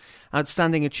Musical,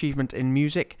 Outstanding Achievement in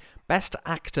Music, Best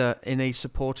Actor in a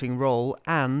Supporting Role,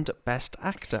 and Best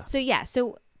Actor.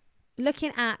 So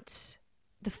looking at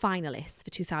the finalists for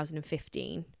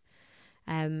 2015,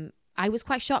 I was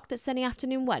quite shocked that Sunny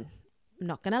Afternoon won. I'm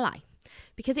not going to lie.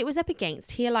 Because it was up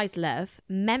against Here Lies Love,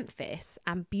 Memphis,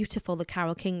 and Beautiful, the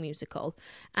Carole King musical.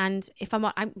 And if I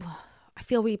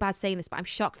feel really bad saying this, but I'm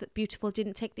shocked that Beautiful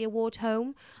didn't take the award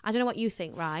home. I don't know what you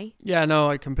think, Rai. Yeah, no,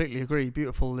 I completely agree.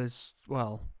 Beautiful is,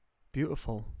 well,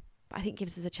 beautiful. But I think it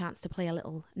gives us a chance to play a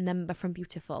little number from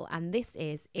Beautiful. And this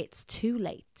is It's Too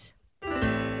Late.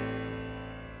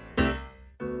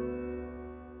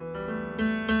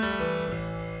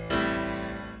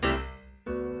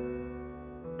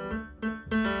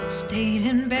 Stayed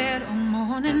in bed all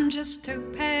morning just to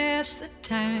pass the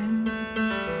time.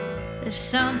 There's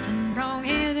something wrong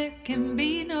here, there can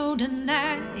be no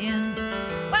denying.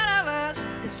 One of us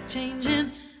is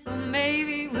changing, or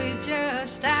maybe we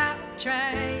just stopped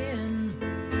trying.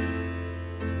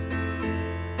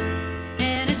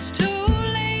 And it's too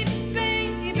late,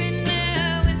 baby,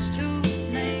 now it's too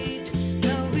late.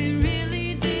 Though we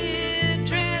really did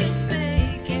try to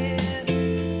make it.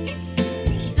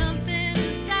 Something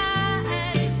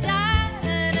inside is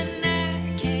dying and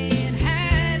I can't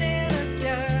hide it, I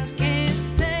just can't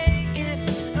fake it.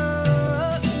 Oh,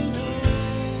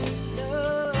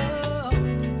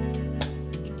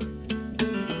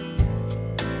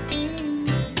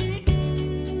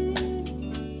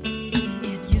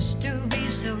 it used to be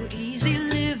so easy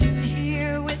living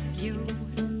here with you.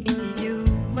 You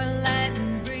were light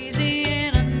and breezy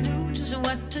and I knew just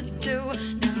what to do.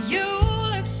 Now you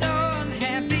look so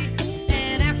unhappy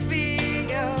and I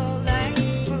feel like a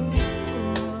fool.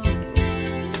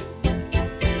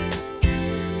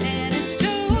 And it's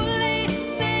too late,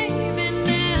 baby,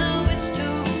 now it's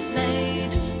too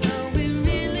late. But we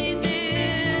really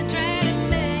did try to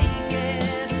make it.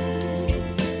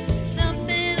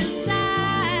 Something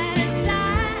inside is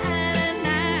dying and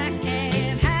I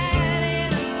can't hide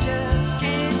it, I just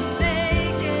can't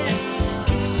fake it.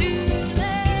 It's too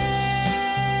late,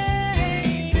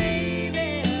 baby.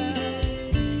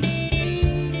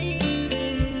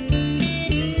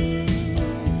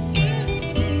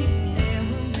 There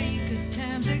will be good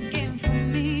times again for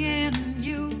me and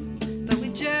you, but we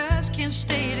just can't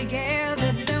stay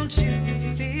together, don't you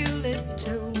feel it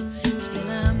too? Still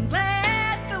I'm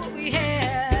glad that we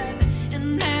had,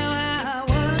 and now I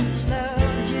once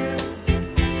loved you.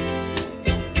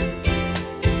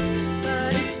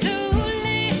 But it's too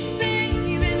late,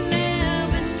 baby, now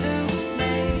it's too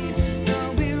late.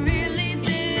 Though we really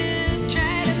did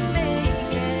try to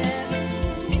make it.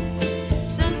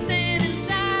 Something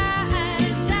inside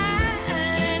is dying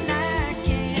and I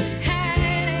can't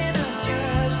hide it, I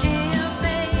just can't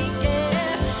fake it.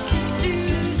 It's too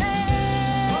late,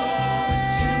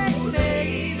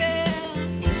 baby,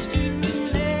 it's too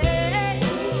late.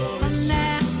 Oh,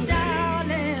 now,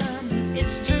 darling,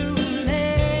 it's too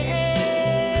late,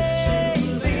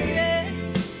 baby,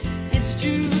 it's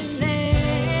too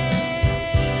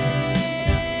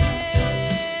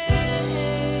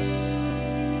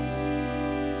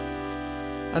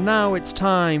And now it's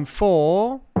time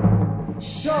for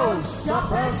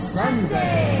Showstopper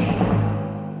Sunday.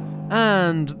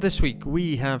 And this week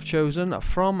we have chosen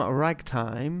from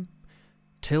Ragtime,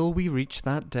 Till We Reach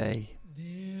That Day.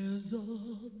 There's a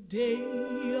day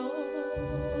of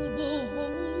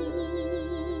hope.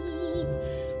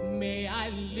 May I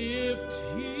live to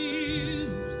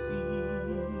see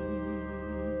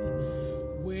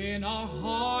when our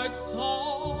hearts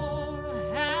are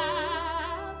happy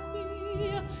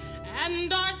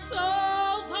and our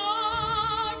souls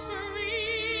are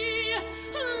free.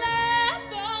 Let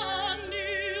the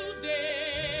new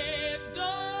day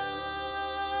dawn.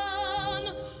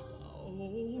 Oh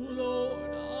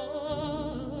Lord,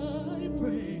 I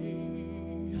pray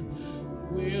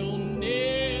we'll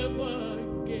never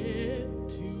get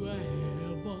to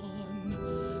heaven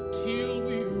till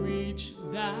we reach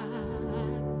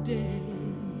that day.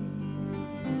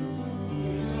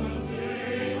 It's a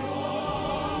day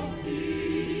of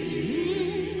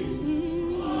peace,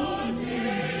 a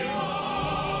day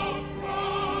of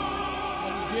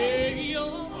pride, a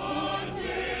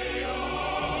day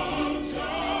of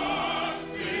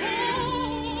justice.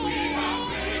 We have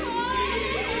been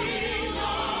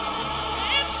denied.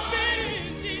 It's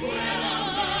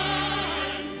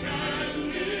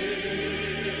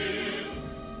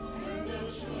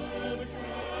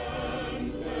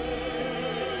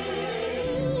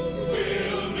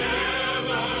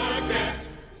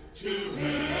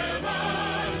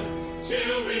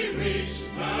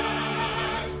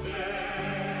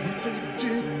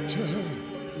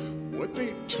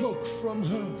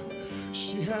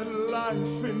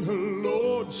life in her,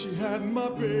 Lord, she had my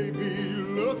baby.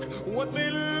 Look what they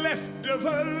left of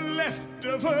her, left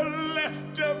of her,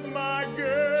 left of my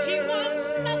girl. She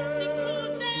was nothing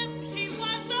to them. She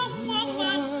was a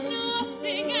woman,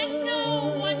 nothing and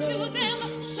no one to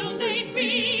them. So they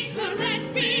beat her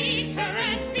and beat her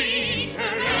and beat her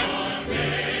and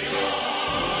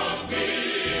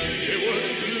There was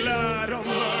blood on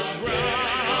the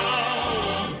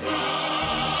ground.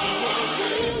 She was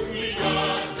only a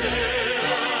day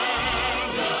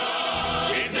old.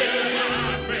 It will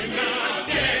happen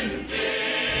again.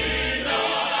 It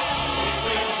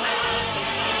will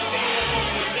happen again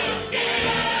and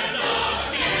again.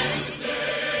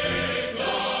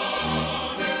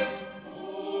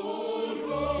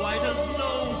 Why does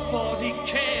nobody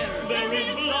care? There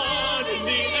is blood in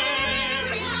the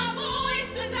air. we have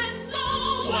voices and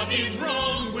souls. What is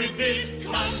wrong with this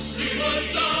country? She was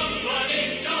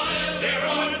somebody's child. There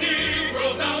are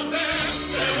Negroes out there.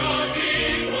 There are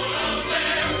people out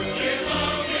there. In the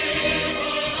people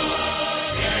of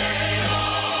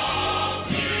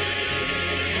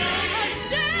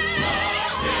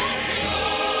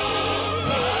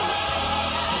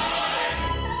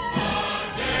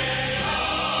day of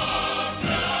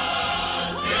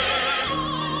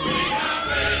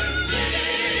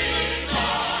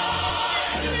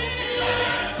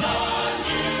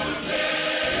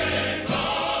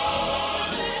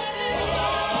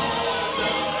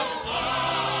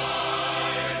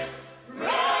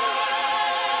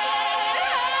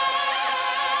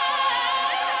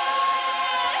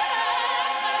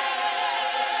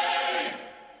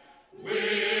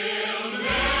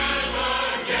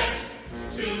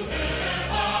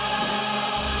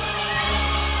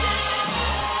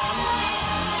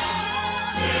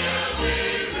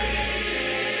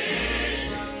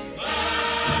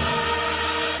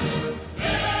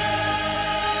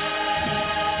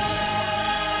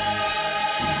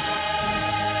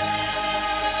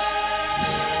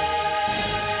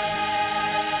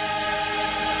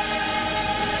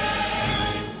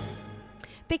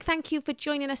Big thank you for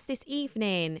joining us this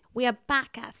evening. We are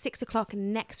back at 6 o'clock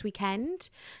next weekend,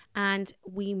 and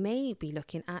we may be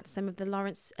looking at some of the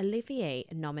Laurence Olivier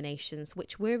nominations,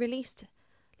 which were released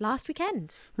last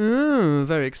weekend.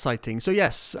 Very exciting. So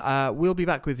yes, we'll be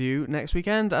back with you next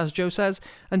weekend, as Joe says.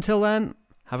 Until then,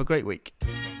 have a great week.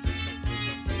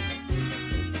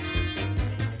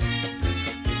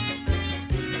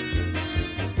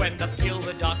 When the pill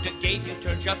the doctor gave you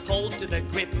turns your cold to the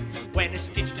grip. When a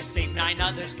stitch to save 9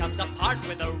 others comes apart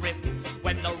with a rip.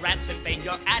 When the rats invade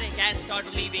your attic and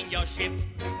start leaving your ship.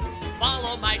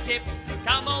 Follow my tip,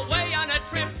 come away on a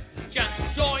trip. Just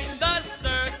join the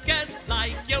circus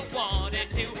like you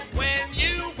wanted to when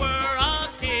you were a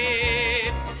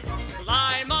kid.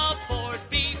 Climb aboard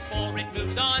before it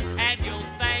moves on, and you'll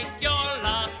thank your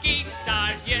lucky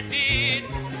stars you did.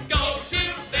 Go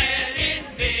to bed in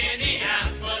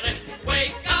Minneapolis,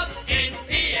 wake up in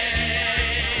PA.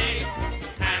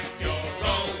 Have your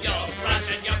roll, your brush,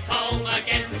 and your comb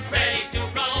again, ready to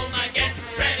roam again,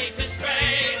 ready to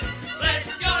stray. Bless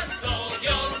your soul,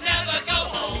 you'll never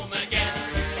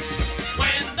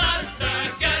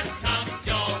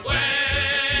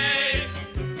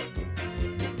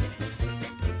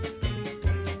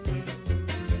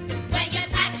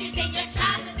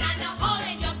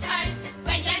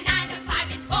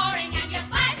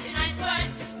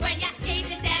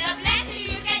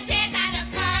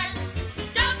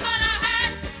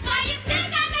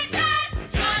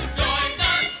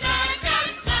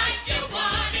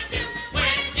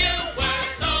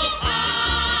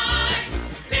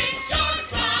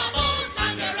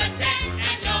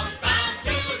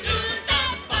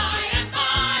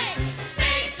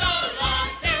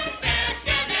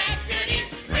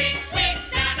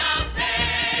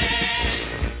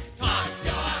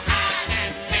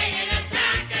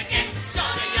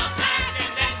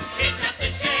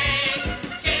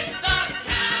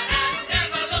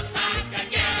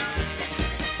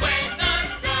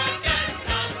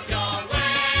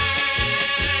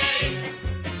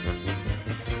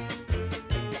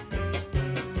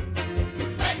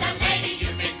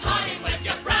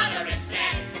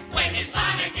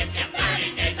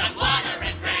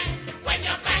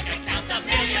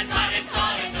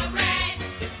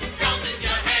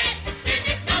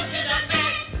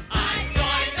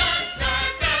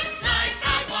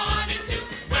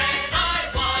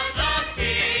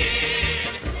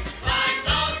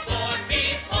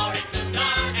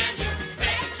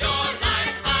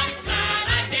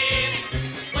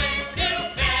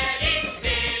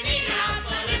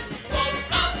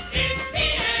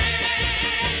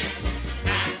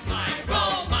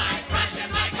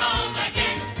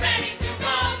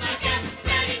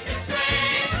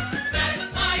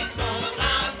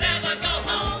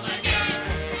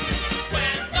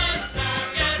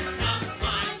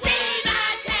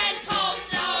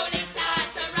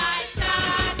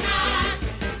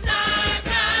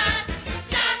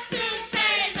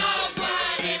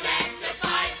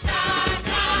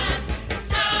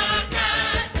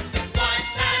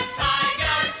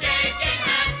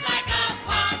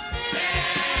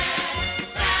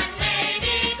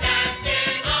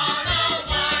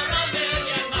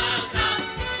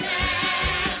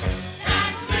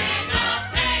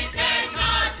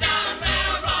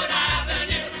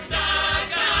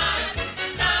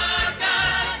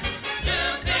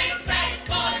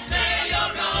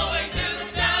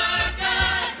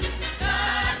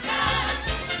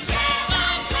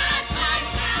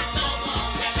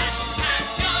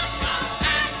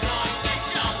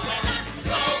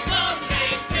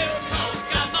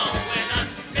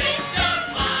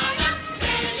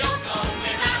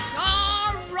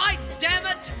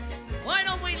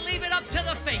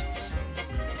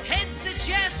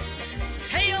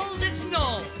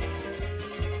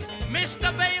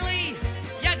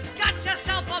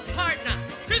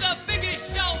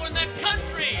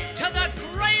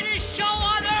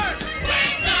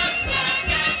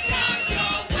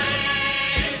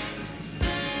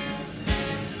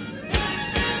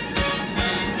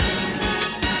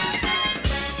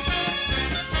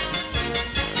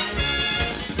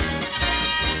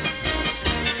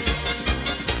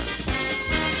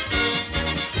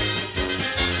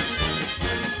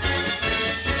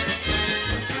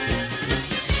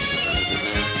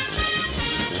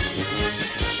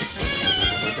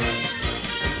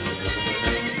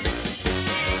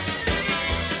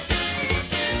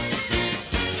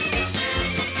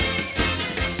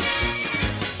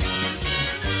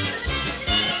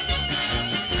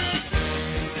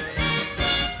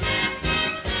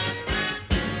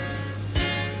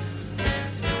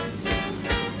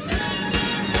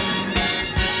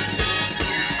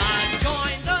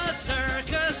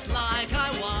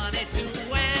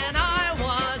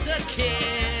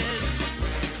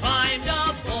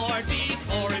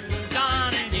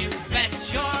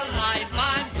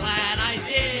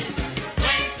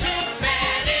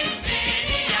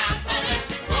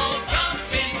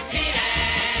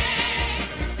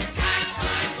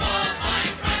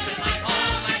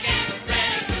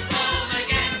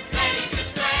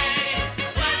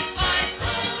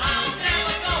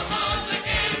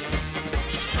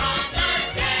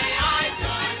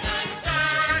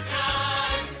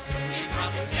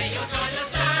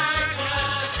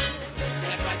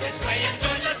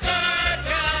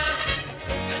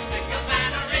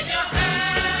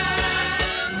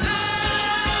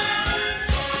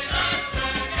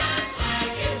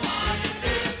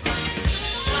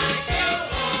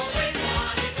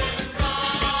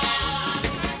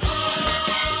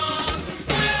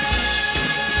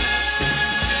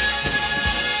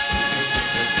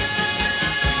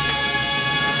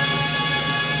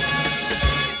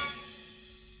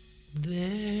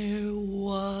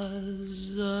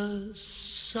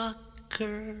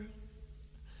sucker,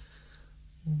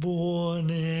 born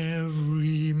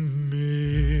every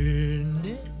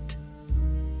minute.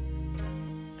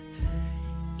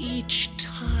 Each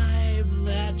time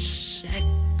that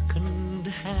second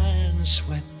hand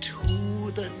swept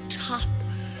to the top,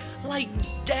 like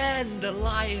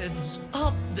dandelions,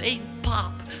 up they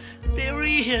pop. Their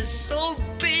ears so